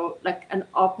 you know, like an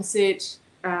opposite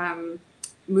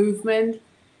movement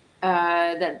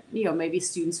that, you know, maybe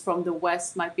students from the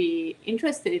West might be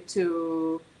interested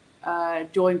to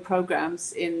join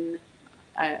programs in,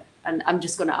 and I'm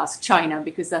just going to ask China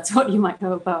because that's what you might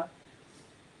know about.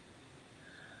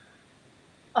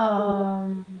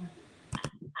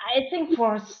 I think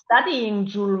for studying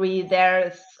jewelry,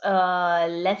 there's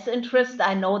less interest.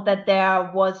 I know that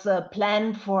there was a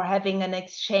plan for having an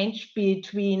exchange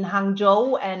between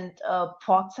Hangzhou and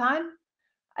Pforzheim,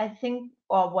 I think,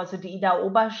 or was it Ida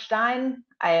Oberstein?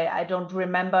 I don't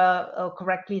remember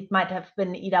correctly. It might have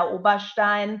been Ida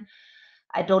Oberstein.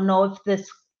 I don't know if this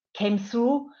came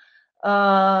through.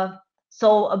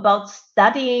 So about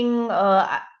studying,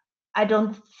 I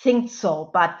don't think so,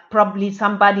 but probably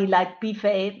somebody like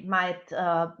Bifei might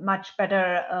much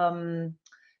better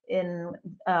in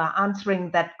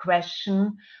answering that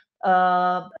question.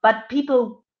 But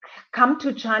people come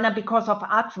to China because of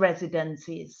art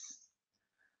residencies.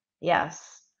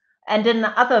 Yes. And in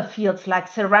other fields like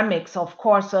ceramics, of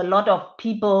course, a lot of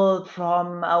people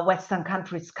from Western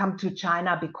countries come to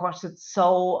China because it's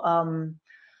so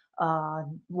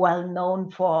well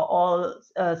known for all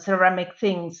ceramic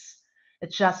things.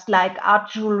 It's just like art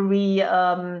jewelry.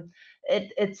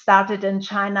 it started in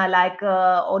China like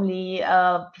only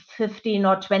 15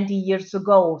 or 20 years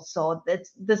ago. So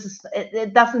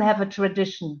it doesn't have a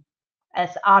tradition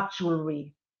as art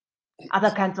jewelry.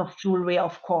 Other kinds of jewelry,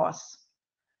 of course.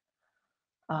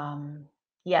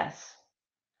 Yes.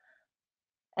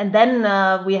 And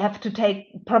then we have to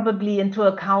take probably into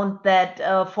account that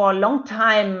for a long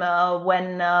time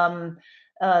when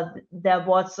there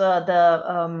was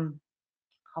the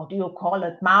how do you call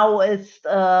it, Maoist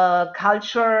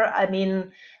culture, I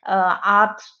mean,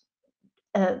 art,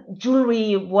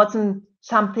 jewelry wasn't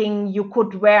something you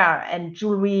could wear, and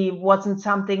jewelry wasn't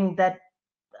something that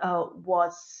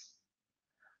was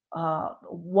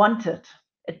wanted.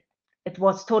 It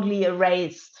was totally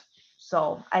erased.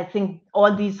 So I think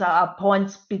all these are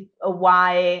points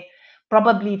why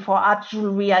probably for art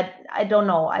jewelry, I don't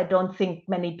know. I don't think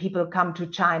many people come to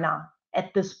China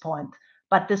at this point,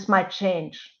 but this might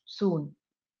change soon.